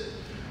this.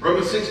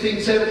 Romans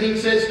 16:17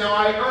 says, "Now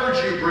I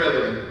urge you,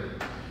 brethren,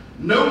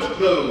 note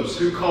those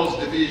who cause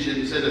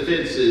divisions and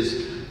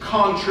offenses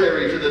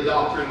contrary to the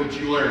doctrine which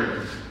you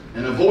learned,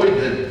 and avoid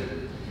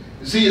them."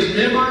 You see, as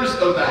members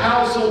of the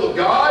household of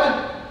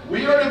God,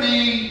 we are to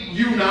be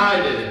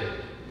united.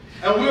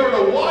 And we are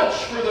to watch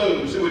for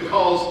those who would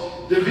cause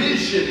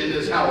division in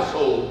this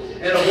household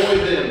and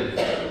avoid them.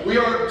 We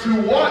are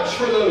to watch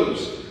for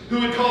those who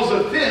would cause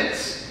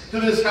offense to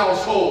this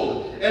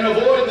household and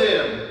avoid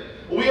them.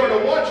 We are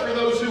to watch for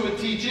those who would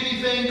teach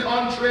anything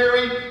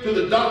contrary to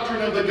the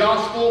doctrine of the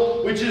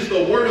gospel, which is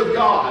the Word of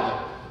God,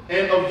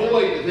 and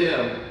avoid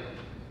them.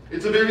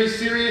 It's a very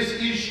serious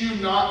issue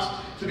not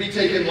to be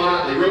taken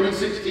lightly. Romans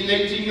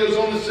 16:18 goes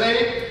on to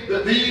say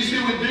that these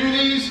who would do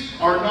these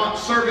are not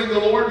serving the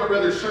Lord, but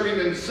rather serving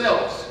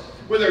themselves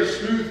with their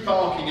smooth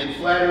talking and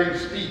flattering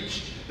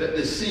speech that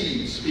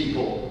deceives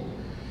people.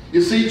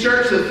 You see,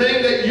 church, the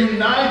thing that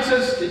unites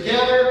us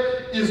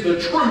together is the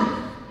truth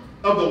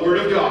of the Word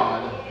of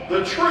God.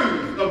 The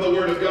truth of the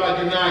Word of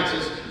God unites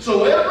us.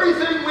 So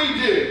everything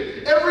we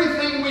do,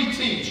 everything we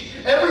teach,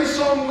 every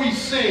song we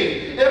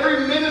sing,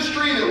 every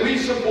ministry that we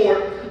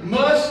support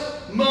must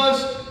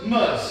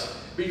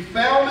be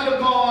founded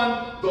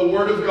upon the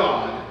Word of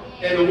God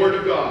and the Word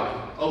of God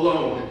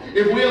alone.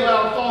 If we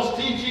allow false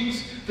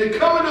teachings to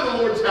come into the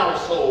Lord's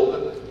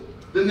household,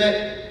 then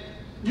that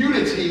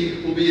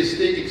unity will be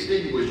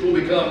extinguished. We'll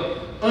become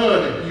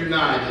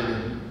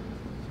ununited.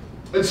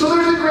 And so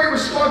there's a great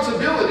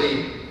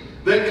responsibility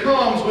that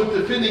comes with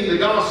defending the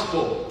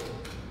gospel.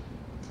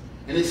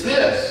 And it's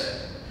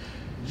this.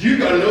 You've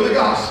got to know the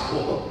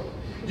gospel.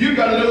 You've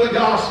got to know the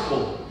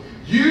gospel.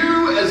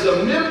 You, as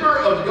a member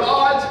of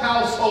God's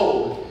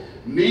household,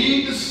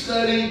 need to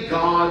study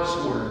God's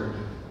Word.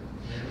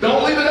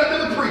 Don't leave it up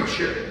to the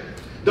preacher.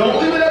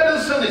 Don't leave it up to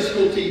the Sunday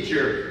school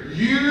teacher.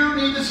 You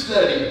need to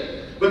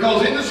study,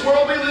 because in this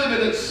world we live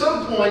in, at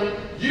some point,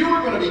 you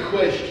are going to be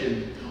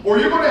questioned, or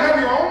you're going to have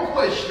your own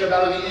question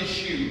about an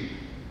issue.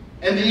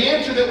 And the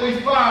answer that we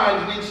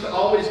find needs to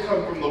always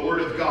come from the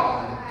Word of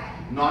God,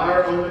 not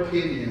our own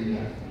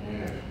opinion.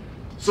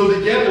 So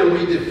together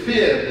we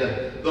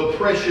defend the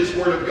precious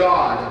Word of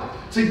God.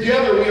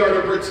 Together we are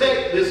to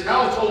protect this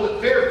household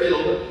at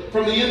Fairfield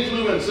from the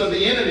influence of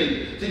the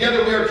enemy.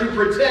 Together we are to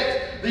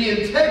protect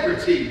the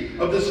integrity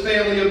of this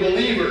family of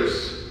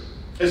believers.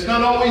 It's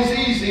not always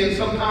easy, and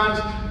sometimes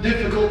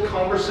difficult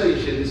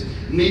conversations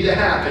need to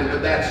happen,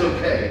 but that's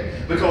okay,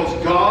 because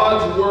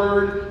God's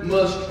Word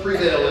must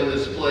prevail in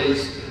this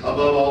place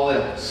above all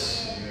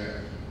else.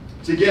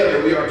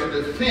 Together we are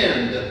to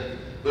defend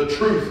the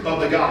truth of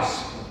the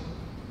gospel.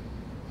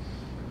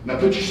 Now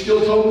put your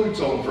steel-toe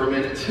boots on for a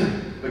minute,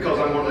 because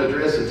I'm going to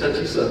address a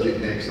touchy subject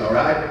next, all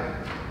right?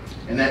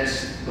 And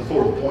that's the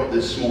fourth point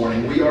this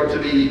morning. We are to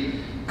be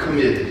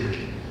committed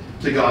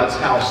to God's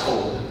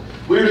household.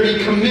 We're to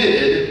be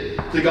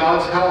committed to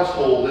God's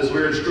household as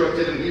we're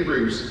instructed in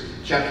Hebrews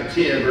chapter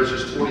 10,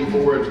 verses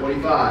 24 and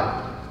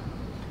 25,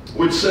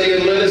 which say,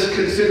 "And let us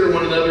consider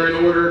one another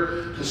in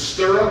order to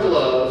stir up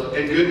love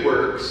and good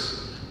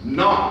works,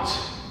 not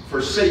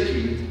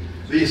forsaking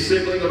the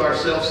assembling of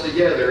ourselves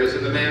together as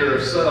in the manner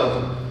of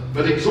some,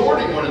 but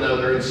exhorting one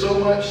another, and so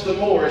much the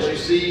more as you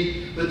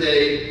see the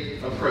day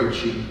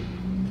approaching."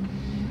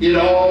 It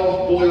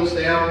all boils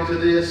down to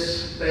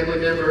this, family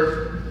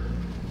member: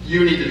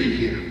 you need to be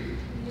here.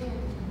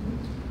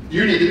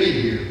 You need to be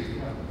here.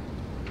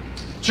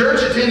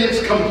 Church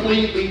attendance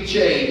completely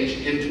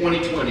changed in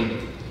 2020.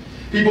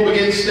 People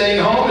began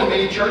staying home, and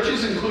many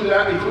churches, including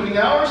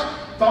ours,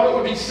 thought it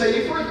would be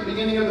safer at the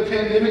beginning of the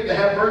pandemic to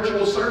have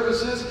virtual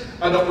services.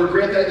 I don't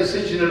regret that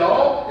decision at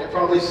all. It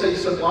probably saved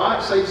some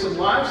lives.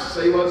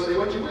 Say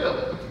what you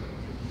will.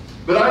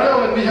 But I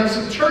know, and we have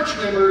some church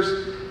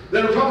members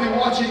that are probably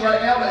watching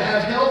right now that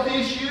have health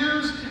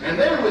issues, and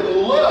they would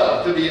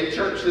love to be at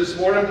church this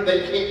morning, but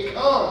they can't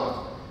come.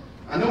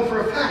 I know for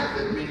a fact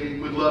that many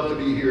would love to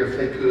be here if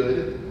they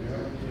could.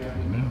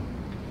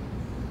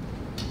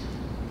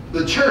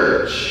 The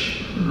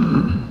church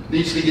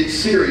needs to get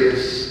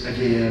serious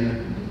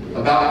again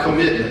about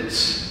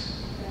commitments.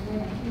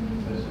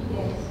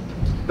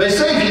 They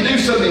say if you do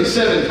something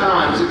 7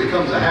 times, it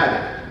becomes a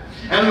habit.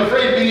 And I'm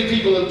afraid many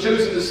people have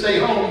chosen to stay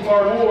home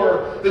far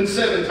more than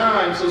 7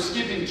 times, so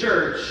skipping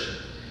church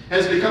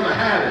has become a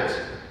habit.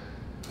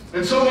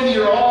 And so many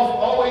are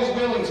always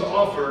willing to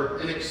offer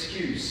an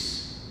excuse.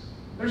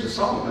 There's a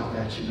song about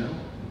that, you know.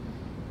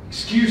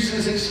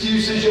 Excuses,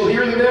 excuses, you'll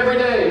hear them every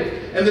day.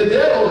 And the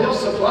devil, he'll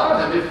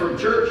supply them if from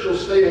church you'll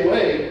stay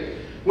away.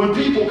 When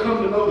people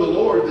come to know the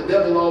Lord, the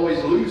devil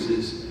always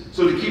loses.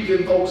 So to keep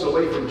them folks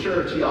away from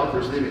church, he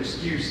offers them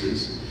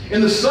excuses.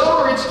 In the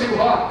summer, it's too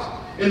hot.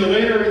 In the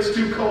winter, it's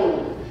too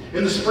cold.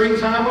 In the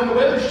springtime when the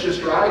weather's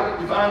just right,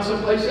 you find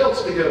someplace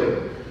else to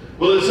go.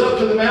 Well, it's up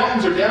to the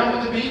mountains or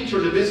down to the beach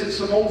or to visit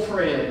some old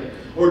friend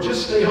or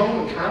just stay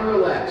home and kind of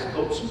relax and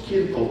hope some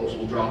kid folks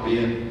will drop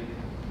in.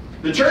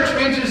 The church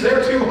benches,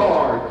 they're too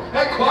hard.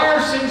 That choir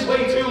sings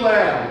way too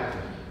loud.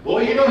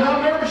 Boy, you know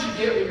how nervous you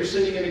get when you're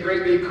sitting in a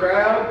great big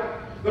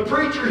crowd. The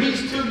preacher,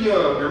 he's too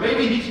young, or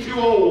maybe he's too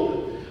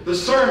old. The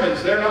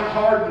sermons, they're not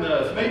hard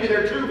enough. Maybe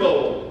they're too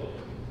bold.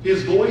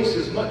 His voice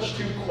is much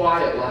too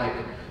quiet-like.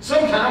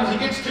 Sometimes he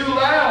gets too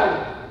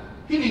loud.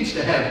 He needs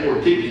to have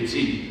more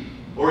dignity,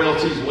 or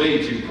else he's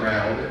way too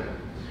proud.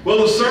 Well,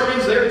 the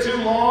sermons, they're too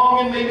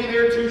long, and maybe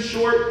they're too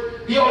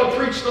short. He ought to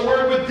preach the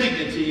word with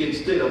dignity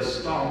instead of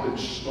stomp and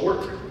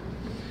snort.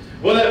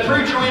 Well, that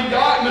preacher we've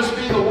got must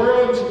be the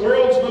world's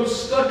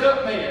most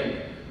stuck-up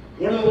man.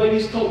 One of the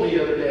ladies told me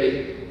the other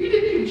day, he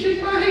didn't even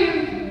shake my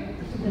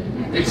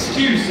hand.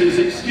 Excuses,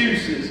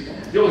 excuses.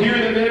 You'll hear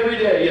them every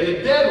day, and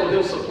the devil,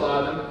 he'll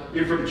supply them.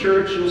 If from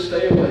church, you'll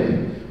stay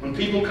away. When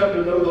people come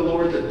to know the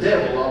Lord, the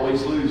devil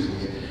always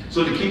loses.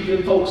 So to keep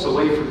them folks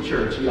away from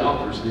church, he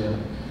offers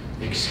them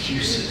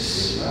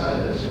excuses.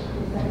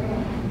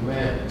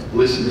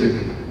 Listen to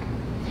me.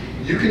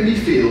 You can be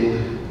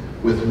filled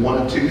with one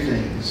of two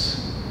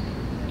things.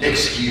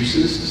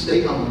 Excuses to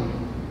stay home,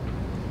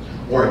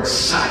 or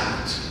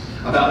excitement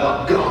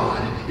about what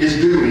God is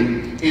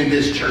doing in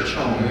this church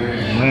home.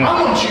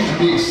 I want you to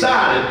be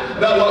excited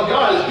about what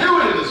God is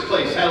doing in this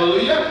place.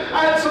 Hallelujah.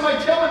 I had somebody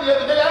tell me the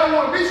other day, I don't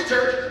want to miss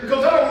church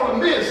because I don't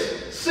want to miss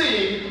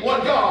seeing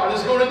what God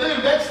is going to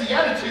do. That's the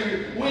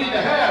attitude we need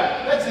to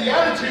have. That's the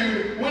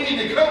attitude we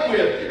need to come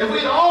with. If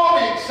we'd all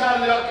be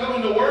excited about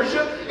coming to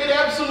worship, it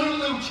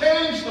absolutely would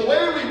change the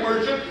way we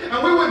worship,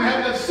 and we wouldn't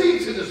have enough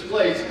seats in this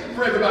place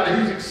for everybody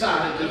who's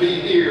excited to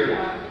be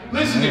here.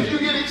 Listen, if you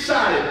get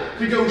excited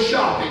to go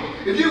shopping,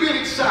 if you get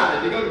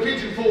excited to go to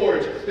Pigeon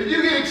Forge, if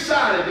you get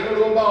excited to go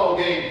to a ball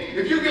game,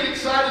 if you get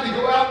excited to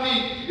go out and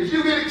eat, if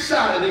you get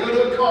excited to go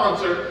to a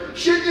concert,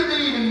 shouldn't you be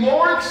even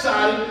more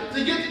excited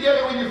to get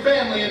together with your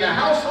family in the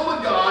household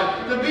of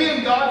God, to be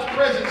in God's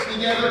presence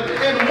together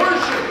and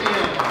worship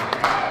Him?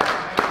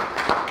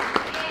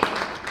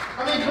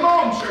 I mean, come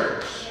on,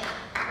 church.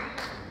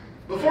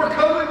 Before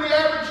COVID, we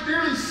averaged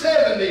nearly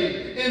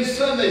 70 in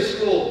Sunday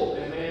school.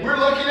 We're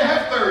lucky to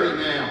have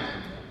 30 now.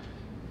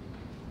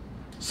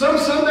 Some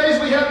Sundays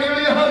we have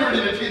nearly 100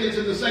 in attendance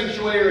in the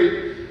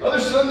sanctuary. Other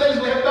Sundays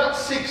we have about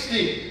 60.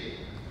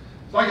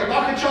 It's like a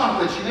box of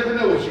chocolates. You never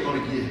know what you're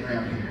going to get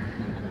around here.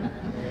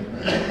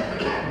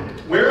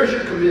 Where is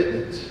your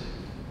commitment?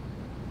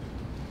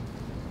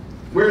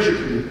 Where's your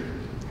commitment?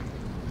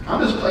 I'm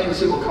just plain and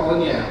simple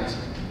calling you out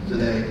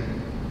today.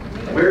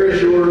 Where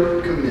is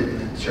your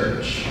commitment,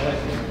 church?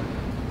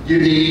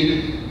 You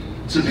need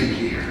to be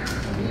here.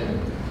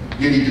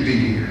 You need to be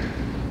here.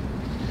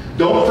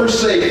 Don't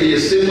forsake the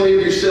assembly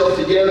of yourself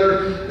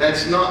together.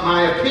 That's not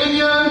my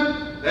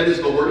opinion. That is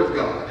the Word of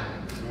God.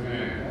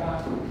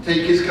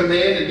 Take His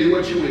command and do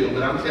what you will,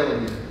 but I'm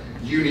telling you,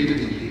 you need to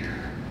be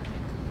here.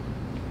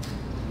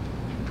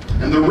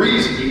 And the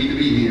reason you need to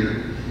be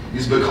here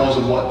is because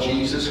of what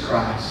Jesus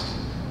Christ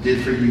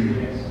did for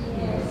you.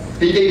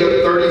 He gave up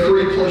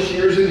 33 plus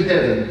years in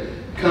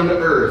heaven, come to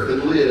earth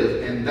and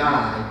live and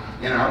die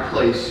in our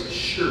place.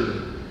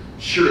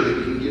 Surely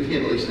we can give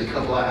Him at least a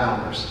couple of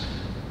hours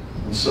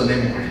on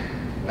Sunday morning.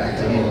 Back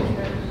to Him.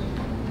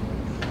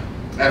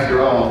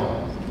 After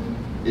all,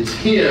 it's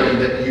Him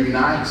that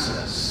unites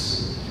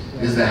us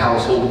as the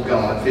household of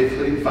God.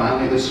 Fifthly and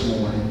finally this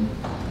morning,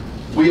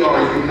 we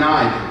are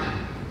united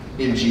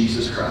in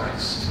Jesus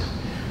Christ.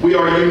 We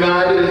are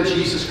united in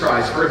Jesus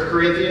Christ. 1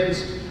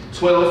 Corinthians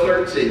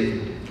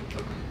 12:13.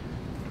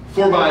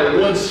 For by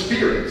one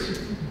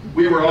Spirit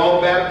we were all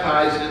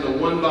baptized into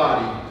one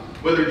body,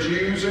 whether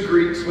Jews or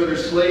Greeks, whether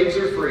slaves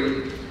or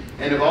free,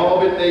 and have all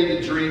been made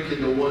to drink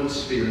into one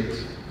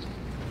Spirit.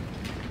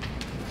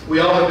 We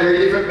all have very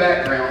different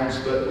backgrounds,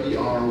 but we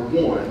are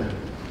one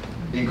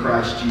in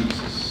Christ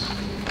Jesus.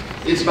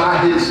 It's by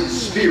His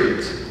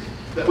Spirit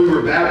that we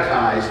were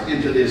baptized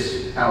into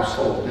this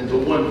household, into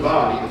one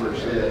body, the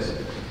verse says.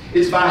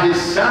 It's by His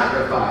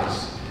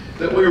sacrifice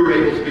that we were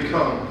able to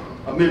become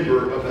a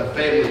member of the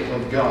family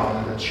of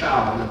God, a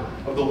child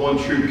of the one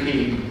true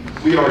King.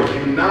 We are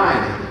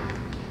united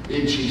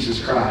in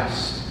Jesus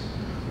Christ.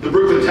 The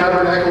Brooklyn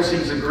Tabernacle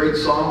sings a great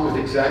song with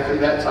exactly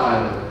that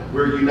title.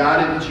 We're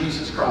united in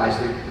Jesus Christ.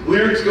 The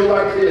lyrics go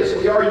like this.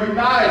 We are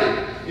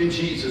united in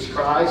Jesus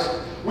Christ.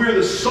 We are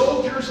the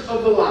soldiers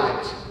of the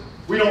light.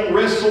 We don't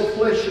wrestle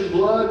flesh and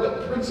blood,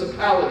 but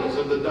principalities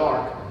of the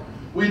dark.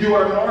 We do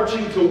our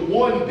marching to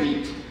one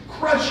beat,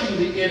 crushing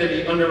the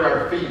enemy under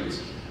our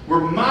feet.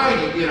 We're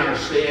mighty in our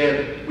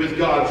stand with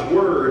God's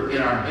word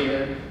in our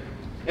hand.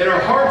 In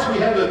our hearts we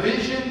have a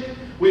vision.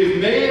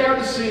 We've made our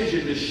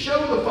decision to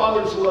show the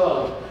Father's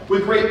love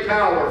with great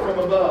power from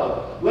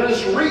above. Let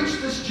us reach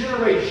this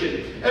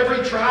generation,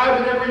 every tribe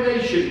and every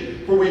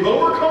nation, for we've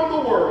overcome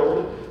the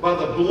world by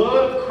the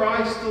blood of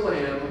Christ the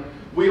Lamb.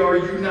 We are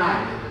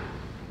united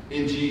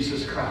in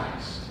Jesus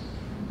Christ.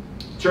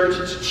 Church,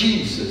 it's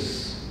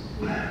Jesus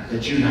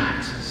that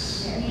unites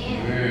us.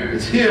 Amen.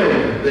 It's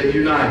Him that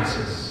unites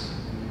us.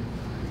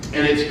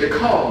 And it's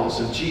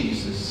because of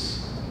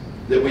Jesus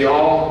that we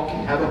all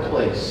can have a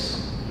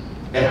place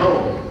at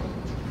home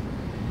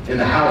in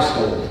the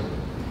household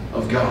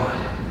of God.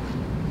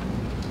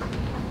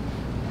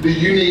 Do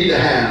you need to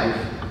have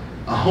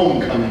a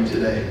homecoming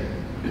today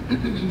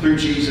through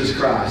Jesus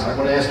Christ? I'm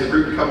going to ask the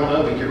group to come on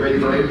up and get ready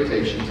for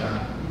invitation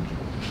time.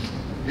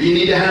 Do you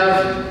need to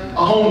have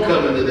a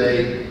homecoming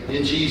today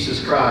in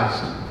Jesus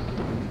Christ?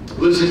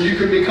 Listen, you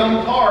can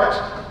become part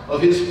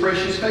of His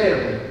precious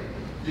family.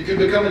 You can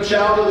become a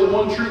child of the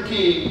one true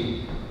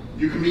King.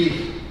 You can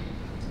be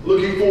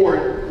looking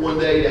forward one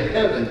day to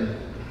heaven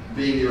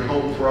being your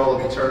home for all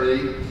of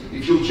eternity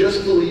if you'll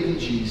just believe in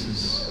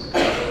Jesus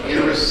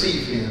and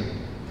receive Him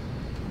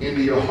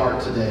into your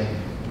heart today.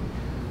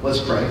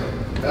 Let's pray.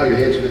 Bow your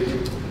heads with me.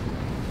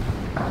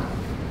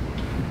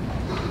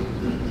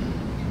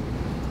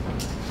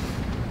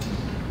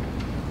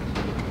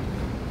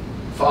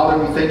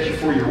 Father, we thank you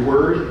for your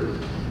word.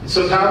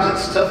 Sometimes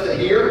it's tough to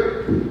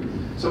hear.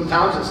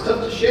 Sometimes it's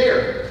tough to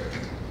share.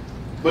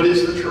 But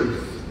it's the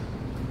truth.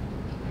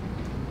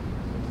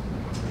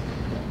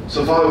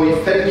 So, Father, we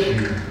thank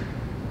you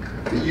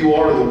that you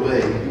are the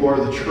way, you are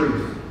the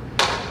truth,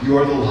 you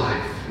are the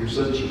life, your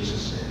Son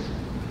Jesus said.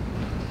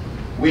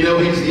 We know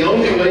He's the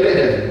only way to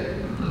heaven.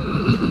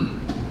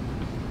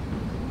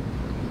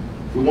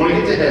 If we want to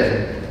get to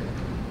heaven,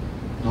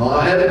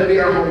 allow heaven to be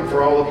our home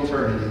for all of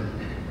eternity,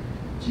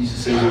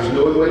 Jesus says there's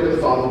no other way to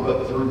the Father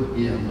but through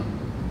Him.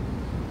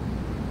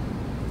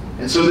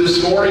 And so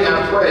this morning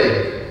I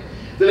pray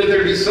that if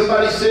there be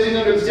somebody sitting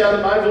under the sound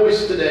of my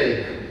voice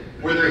today,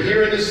 whether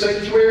here in this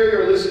sanctuary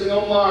or listening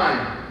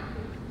online,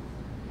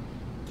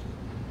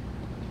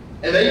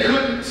 and they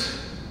couldn't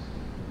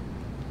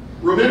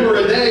remember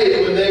a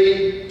day when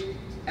they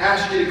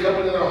asked you to come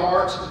into their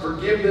hearts and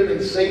forgive them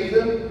and save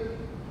them,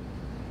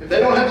 if they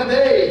don't have a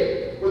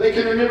day where they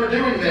can remember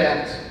doing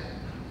that,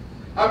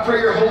 I pray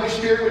your Holy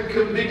Spirit would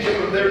convict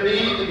them of their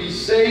need to be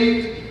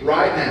saved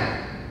right now.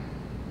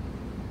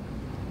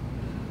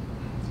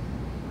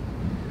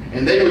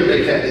 And they would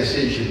make that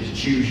decision to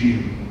choose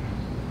you.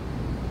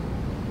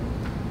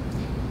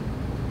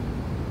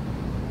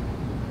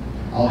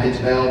 All heads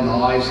bowed and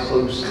all eyes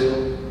closed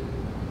still.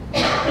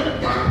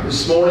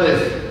 This morning,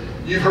 if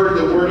you've heard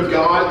the Word of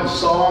God in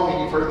song,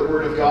 and you've heard the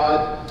Word of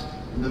God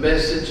in the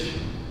message,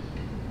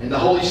 and the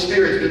Holy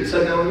Spirit's been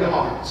tugging on your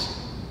hearts,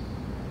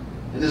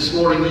 and this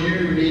morning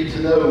you need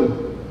to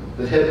know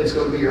that heaven's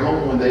going to be your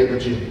home one day,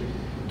 but you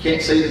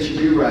can't say that you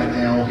do right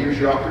now, here's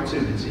your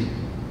opportunity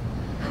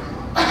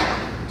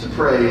to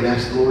pray and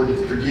ask the Lord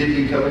to forgive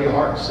you, come in your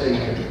heart and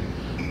save you.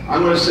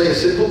 I'm going to say a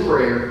simple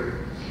prayer.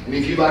 And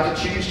if you'd like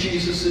to choose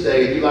Jesus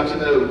today, and you'd like to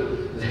know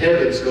that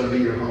heaven's going to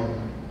be your home,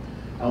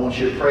 I want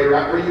you to pray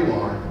right where you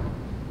are.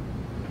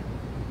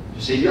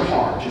 Just in your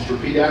heart. Just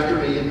repeat after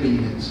me and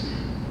mean it.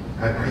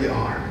 Right where you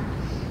are.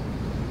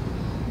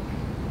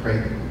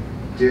 Pray.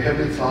 Dear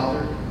Heavenly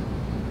Father,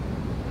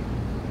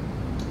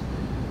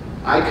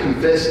 I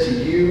confess to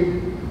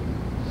you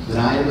that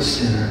I am a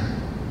sinner.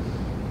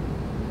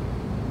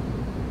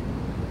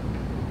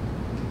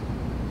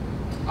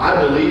 I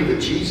believe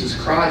that Jesus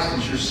Christ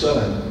is your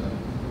Son.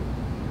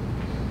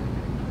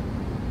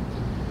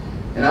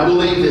 And I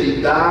believe that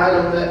He died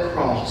on that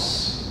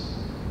cross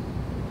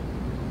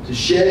to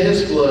shed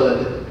His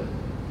blood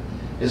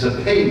as a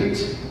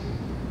payment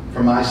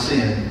for my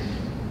sin.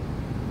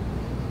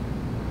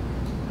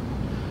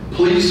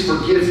 Please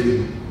forgive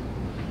me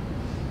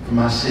for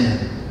my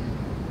sin.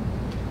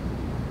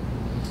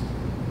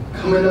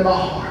 Come into my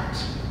heart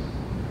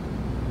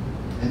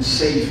and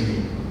save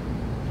me.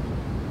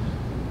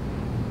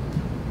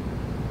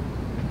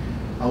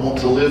 I want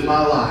to live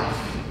my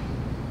life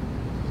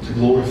to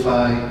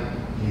glorify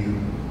you.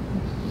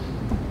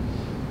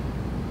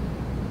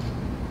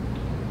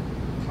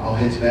 All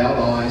heads bowed,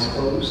 all eyes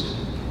closed.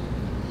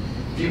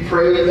 If you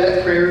prayed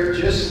that prayer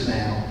just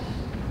now,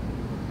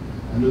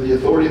 under the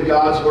authority of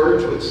God's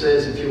words, which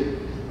says if you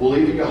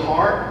believe in your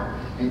heart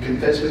and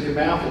confess with your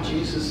mouth that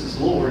Jesus is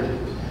Lord,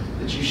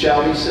 that you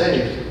shall be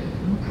saved.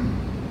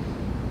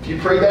 If you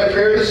prayed that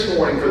prayer this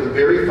morning for the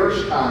very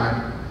first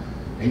time,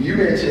 and you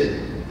meant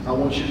it, I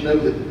want you to know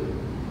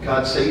that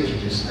God saved you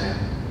just now.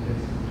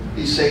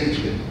 He saved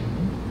you.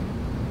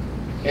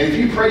 And if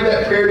you prayed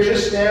that prayer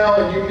just now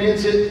and you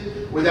meant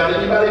it without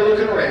anybody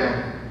looking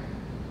around,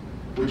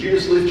 would you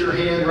just lift your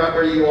hand right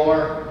where you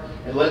are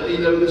and let me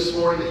know this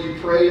morning that you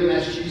prayed and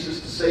asked Jesus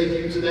to save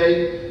you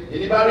today?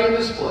 Anybody in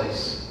this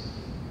place?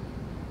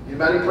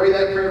 Anybody pray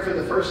that prayer for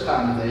the first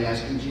time today,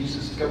 asking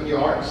Jesus to come in your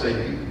heart and save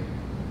you?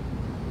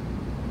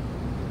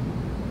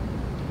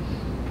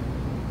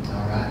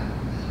 All right.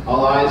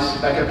 All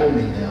eyes back up on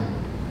me now.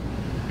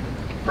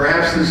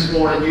 Perhaps this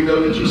morning you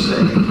know that you're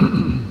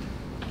saved,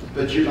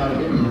 but you're not a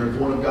member of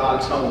one of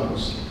God's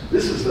homes.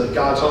 This is the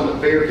God's home at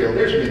Fairfield.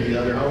 There's many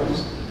other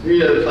homes.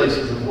 There's other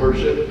places of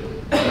worship.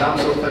 And I'm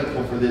so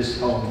thankful for this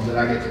home that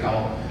I get to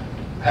call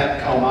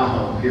my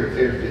home here at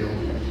Fairfield.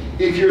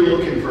 If you're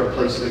looking for a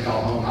place to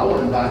call home, I want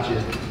to invite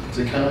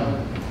you to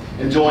come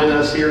and join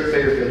us here at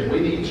Fairfield. We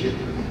need you.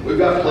 We've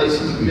got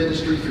places of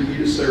ministry for you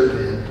to serve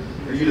in,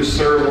 for you to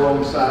serve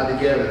alongside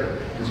together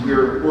as we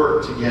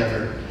work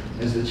together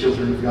as the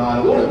children of God.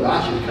 I want to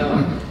invite you to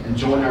come and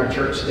join our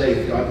church today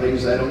if God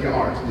leaves that on your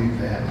heart to do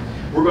that.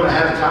 We're going to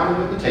have a time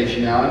of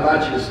invitation now. I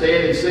invite you to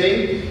stand and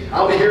sing.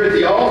 I'll be here at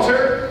the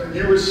altar.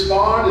 You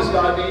respond as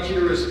God needs you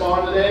to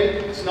respond today.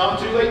 It's not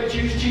too late to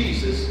choose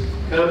Jesus.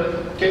 Come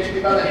catch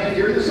me by the hand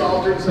here at this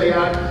altar and say,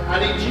 I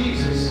need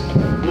Jesus.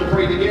 We'll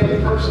pray together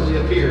personally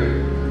up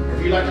here. Or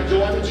if you'd like to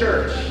join the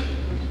church,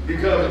 you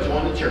come and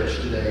join the church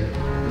today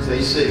as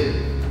they sing.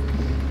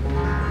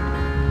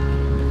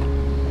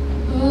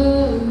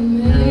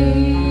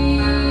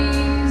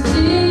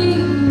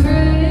 Amazing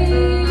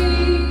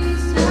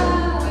grace,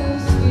 how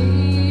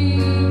sweet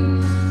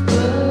the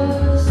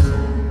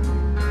sound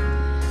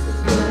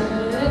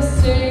that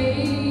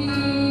saved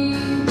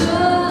a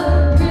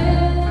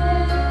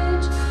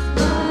wretch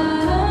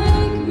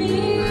like me.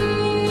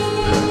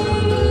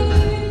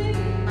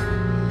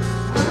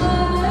 I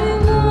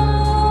once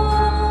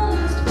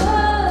was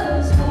lost,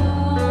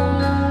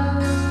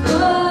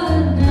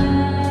 but now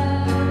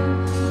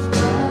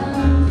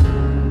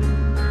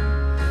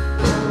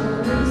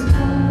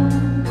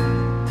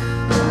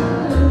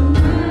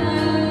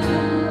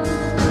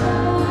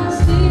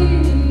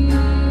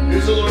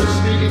Who's the Lord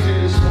speaking to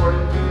this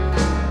morning?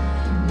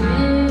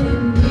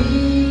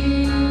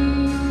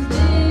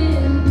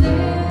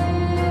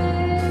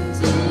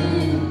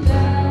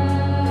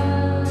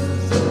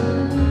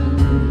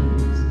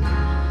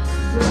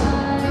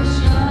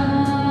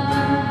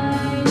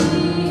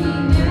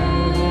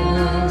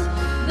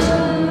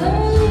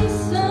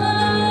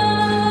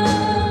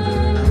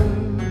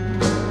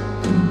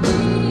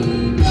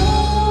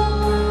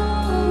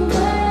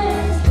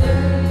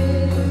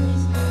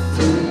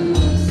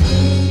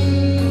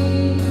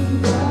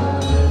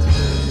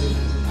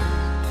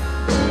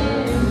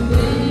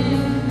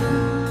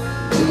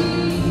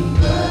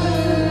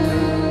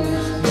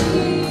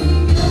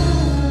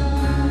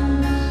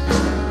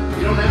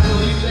 You don't have to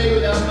leave today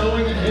without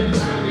knowing that heaven's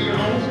going to be your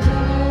home.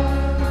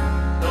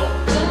 Don't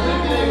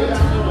leave today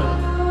without knowing.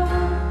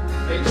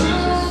 Hey,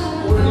 Jesus,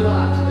 Lord of your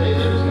life today,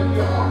 heaven's going to be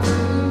your heart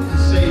to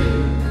save you.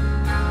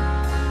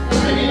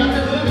 Maybe you've not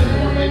been living for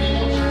Him. Maybe He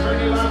wants you to turn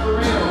your life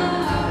around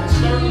and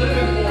start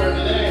living for Him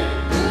today.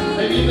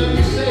 Maybe you know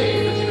you're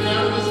saved, but you've been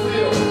out of His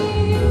will.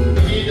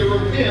 You need to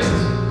repent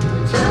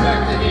and turn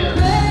back to Him.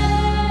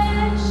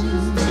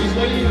 He's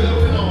waiting with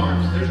open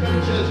arms. There's no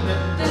judgment.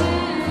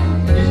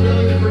 He's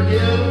willing to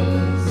forgive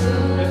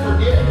and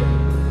forget.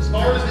 As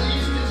far as the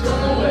east is from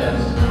the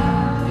west,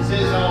 He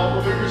says, I'll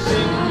remove your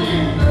sin from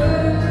you.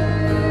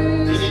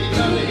 You need to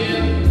come to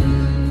Him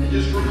and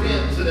just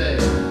repent today.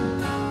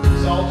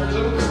 This altar's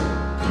open.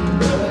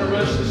 Don't want to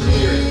rush the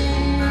Spirit.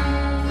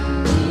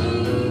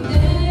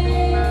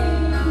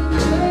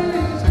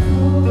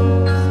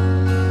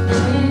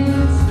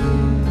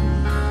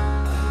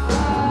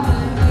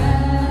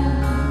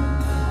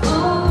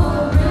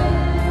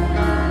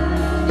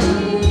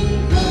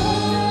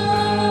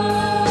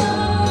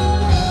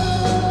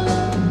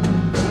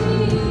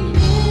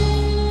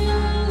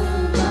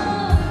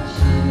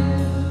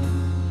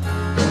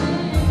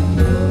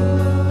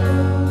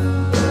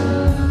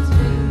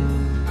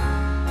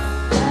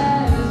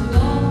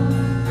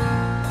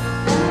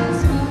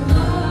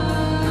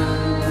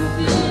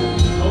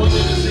 I want you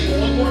to sing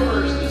one more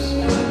verse this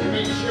morning. You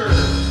make sure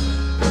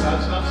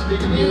God's not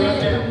speaking to you right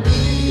now. If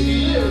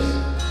He is,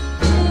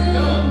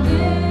 come. You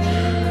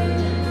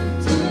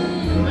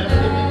don't have to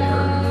get in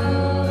hurt.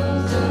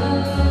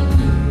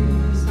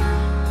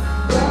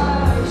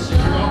 This is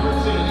your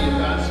opportunity if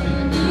God's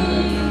speaking to you.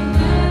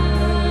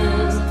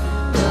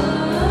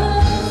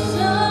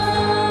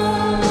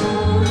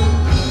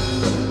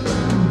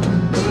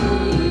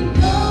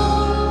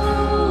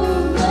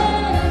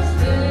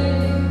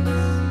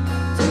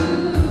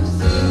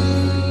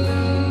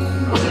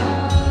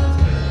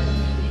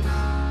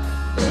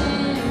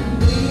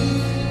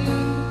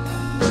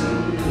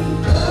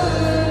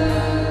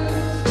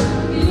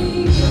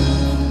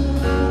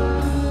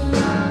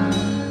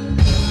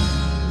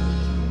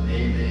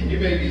 Amen. You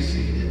may be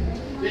seated.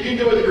 Did you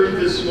enjoy the group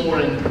this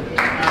morning?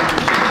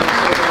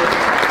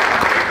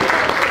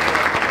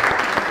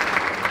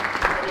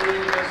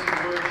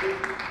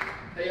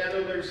 Hey, I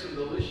know there's some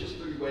delicious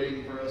food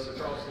waiting for us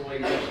across the way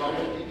here, so I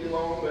won't keep you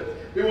long, but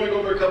we want to go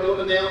over a couple of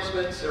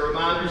announcements or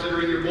reminders that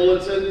are in your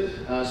bulletin,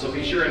 so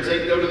be sure and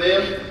take note of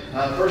them.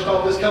 First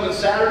off, this coming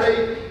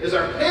Saturday is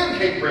our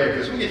pancake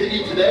breakfast. We get to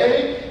eat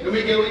today, and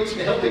we go eat some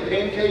healthy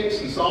pancakes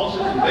and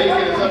sausage and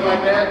bacon and stuff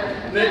like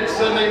that next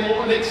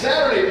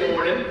Saturday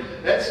morning.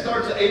 That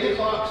starts at 8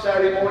 o'clock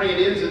Saturday morning.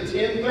 It ends at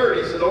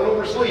 10:30, so don't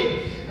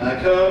oversleep.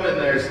 Come, and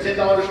there's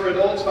 $10 for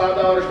adults,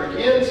 $5 for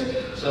kids.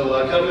 So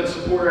come and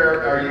support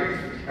our youth,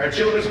 our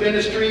children's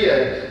ministry,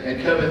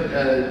 and come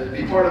and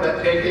be part of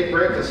that pancake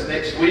breakfast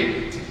next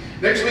week.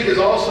 Next week is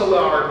also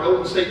our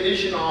Golden State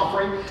Mission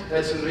Offering.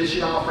 That's a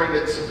mission offering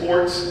that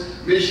supports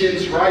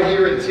missions right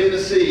here in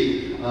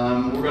Tennessee.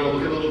 We're going to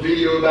look at a little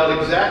video about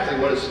exactly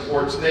what it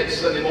supports next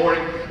Sunday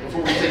morning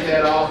before we take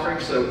that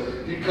offering. So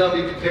if you come,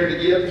 be prepared to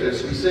give.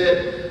 As we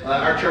said,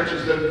 our church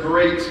has done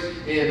great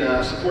in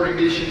supporting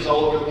missions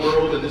all over the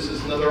world, and this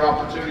is another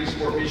opportunity to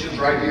support missions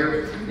right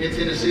here in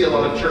Tennessee. A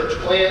lot of church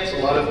plants,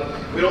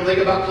 we don't think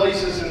about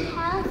places in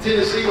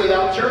Tennessee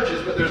without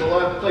churches, but there's a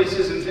lot of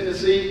places in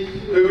Tennessee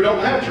who don't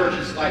have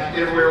churches like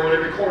everywhere on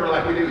every corner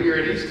like we do here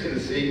in East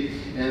Tennessee.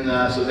 And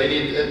so they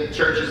need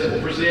churches that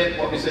will present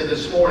what we said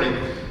this morning,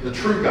 the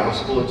true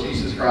gospel of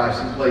Jesus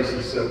Christ in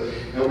places. So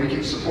we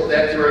can support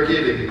that through our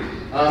giving.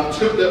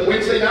 The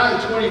Wednesday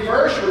night, the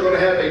 21st, we're going to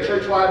have a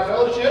church-wide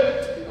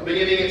fellowship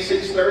beginning at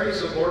 6:30.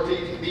 So more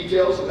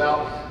details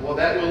about what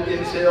that will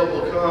entail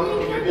will come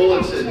in your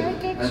bulletin.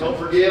 And don't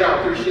forget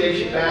our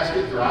appreciation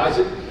basket for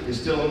Isaac is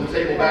still on the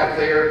table back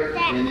there.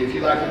 And if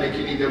you'd like to make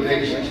any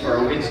donations for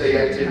our Wednesday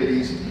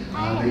activities,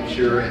 make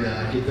sure and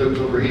get those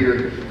over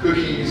here.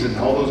 Cookies and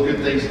all those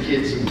good things the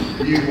kids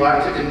and you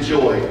like to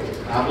enjoy.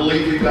 I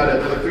believe we've got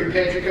another food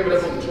pantry coming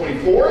up on the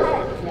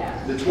 24th.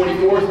 The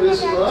 24th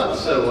this month,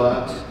 so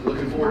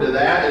looking forward to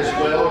that as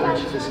well,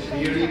 reaching this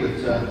community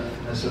with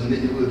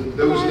with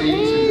those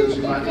needs and those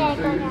who might need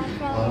food.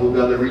 We'll be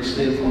able to reach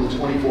them on the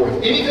 24th.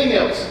 Anything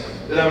else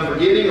that I'm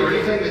forgetting or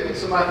anything that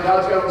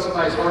God's got on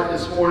somebody's heart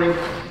this morning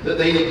that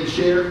they need to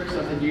share?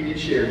 Something you need to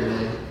share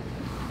today?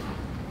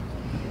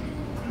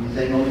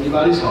 Anything on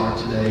anybody's heart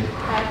today?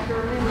 Pastor,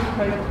 remember to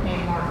pray for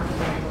Pam Martin's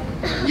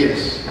family.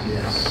 Yes,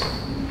 yes.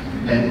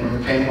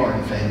 Pam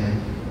Martin family.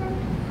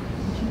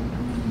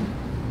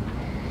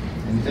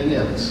 Anything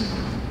else?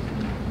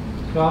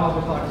 God, I'd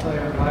just like to say,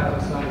 I'm glad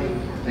to say,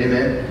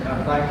 Amen.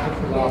 I'm thankful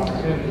for the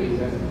opportunity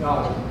that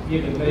God has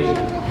given me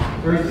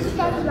through this church.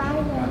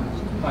 I'm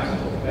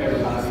thankful for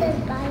everybody.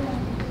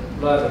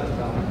 Love it,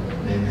 God.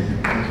 Amen.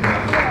 Thank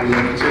you. We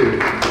love you too.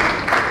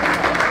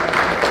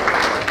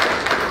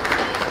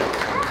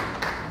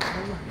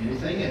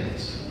 Anything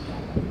else?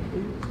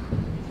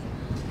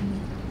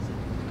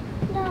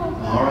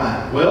 All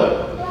right. Well,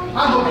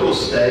 I hope you'll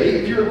stay.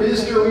 If you're a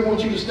visitor, we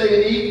want you to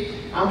stay and eat.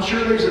 I'm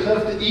sure there's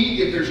enough to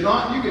eat. If there's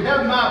not, you can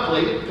have my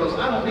plate because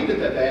I don't need it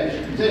that bad, as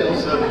you can tell.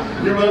 So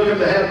you're welcome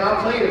to have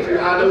my plate.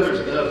 I know there's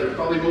enough. There's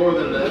probably more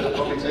than enough. I'll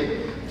probably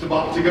take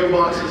to-go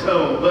boxes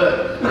home.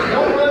 But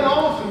don't run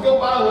off and go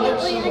buy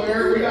lunch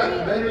somewhere. We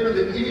got better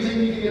than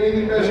anything you can get in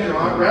any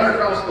restaurant right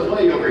across the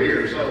way over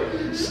here.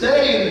 So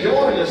stay and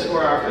join us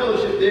for our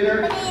fellowship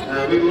dinner.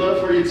 We'd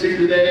love for you to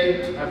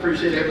today. I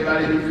appreciate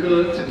everybody who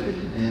cooked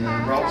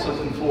and brought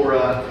something for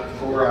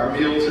our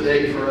meal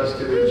today for us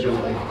to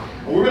enjoy.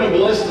 We're going to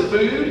bless the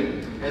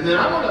food, and then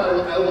I'm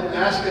going to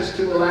ask us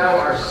to allow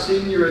our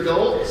senior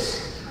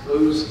adults,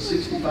 those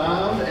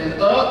 65 and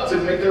up, to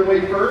make their way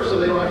first so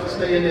they don't have to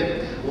stay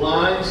in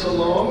line so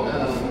long.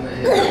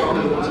 And they're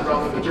probably the ones that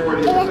brought the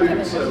majority of the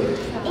food. So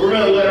we're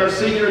going to let our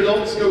senior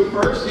adults go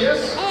first.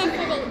 Yes?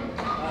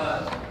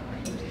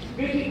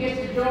 Vicky gets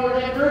to join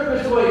that group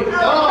this week.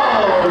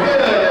 Oh,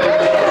 good.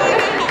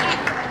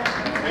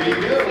 There you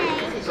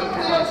go.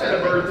 Somebody else had a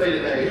birthday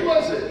today. Who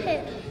was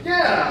it?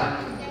 Yeah.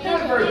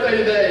 Happy birthday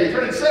today.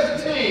 Turning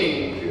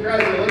 17.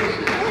 Congratulations.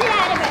 Is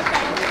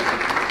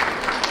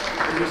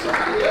there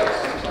somebody else?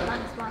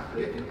 I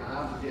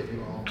forget you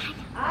all.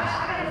 I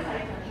gotta say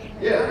something.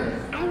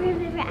 Yeah. I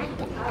remember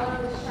acting. I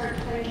love this church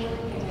family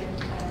and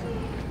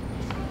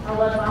I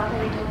love my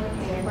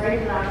family and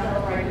Brady and I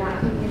celebrate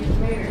 19 years of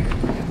marriage.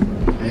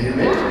 Amen.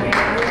 And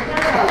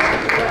I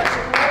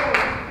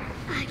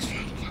wish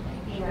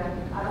you know,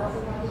 I don't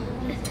think I was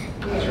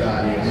That's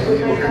right.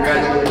 Well,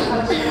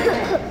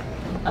 congratulations.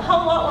 a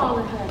whole lot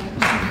longer than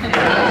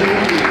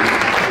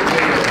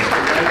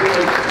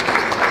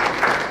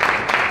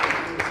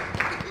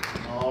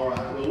All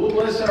right. Well, we'll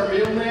bless our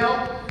meal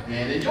now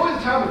and enjoy the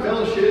time of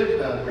fellowship.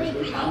 There's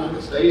no time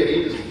limit. Stay and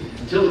eat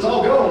until it's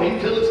all gone. Eat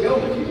until it's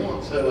gone if you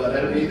want. So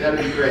that'd be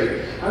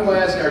great. I'm going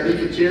to ask our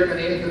deacon chairman,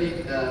 Anthony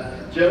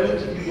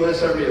Jones, if you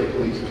bless our meal,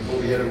 please, before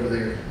we head over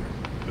there.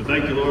 But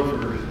thank you, Lord,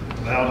 for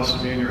allowing us to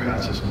be in your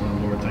house this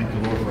morning, Lord. Thank you,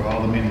 Lord, for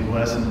all the many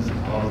blessings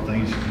and all the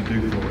things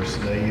you do for us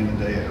day in and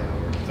day out,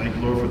 Lord. Thank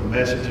you, Lord, for the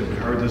message that we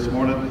heard this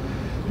morning.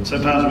 And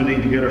sometimes we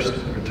need to get our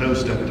toes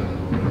stepped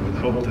on, Lord. We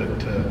hope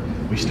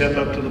that we step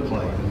up to the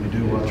plate and we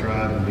do what's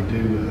right and we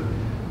do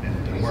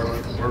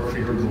work for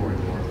your glory,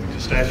 Lord. We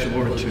just ask you,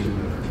 Lord, to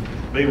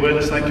be with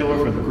us. Thank you,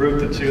 Lord, for the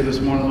group that's here this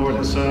morning, Lord,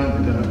 and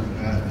son. You've done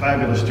a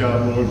fabulous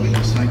job, Lord. We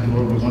just thank you,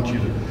 Lord. We want you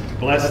to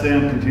bless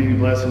them, continue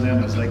blessing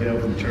them as they go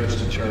from church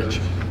to church,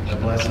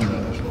 blessing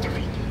others,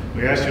 Lord.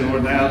 We ask you,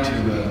 Lord, now to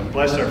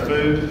bless our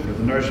food for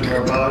the nourishment of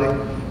our body.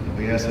 And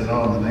we ask it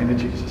all in the name of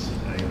Jesus.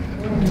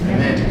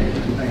 Amen.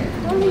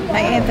 Amen.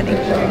 Hey, Anthony.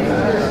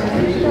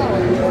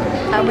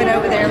 I went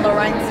over there and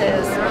Lorraine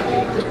says,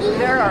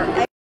 there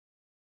are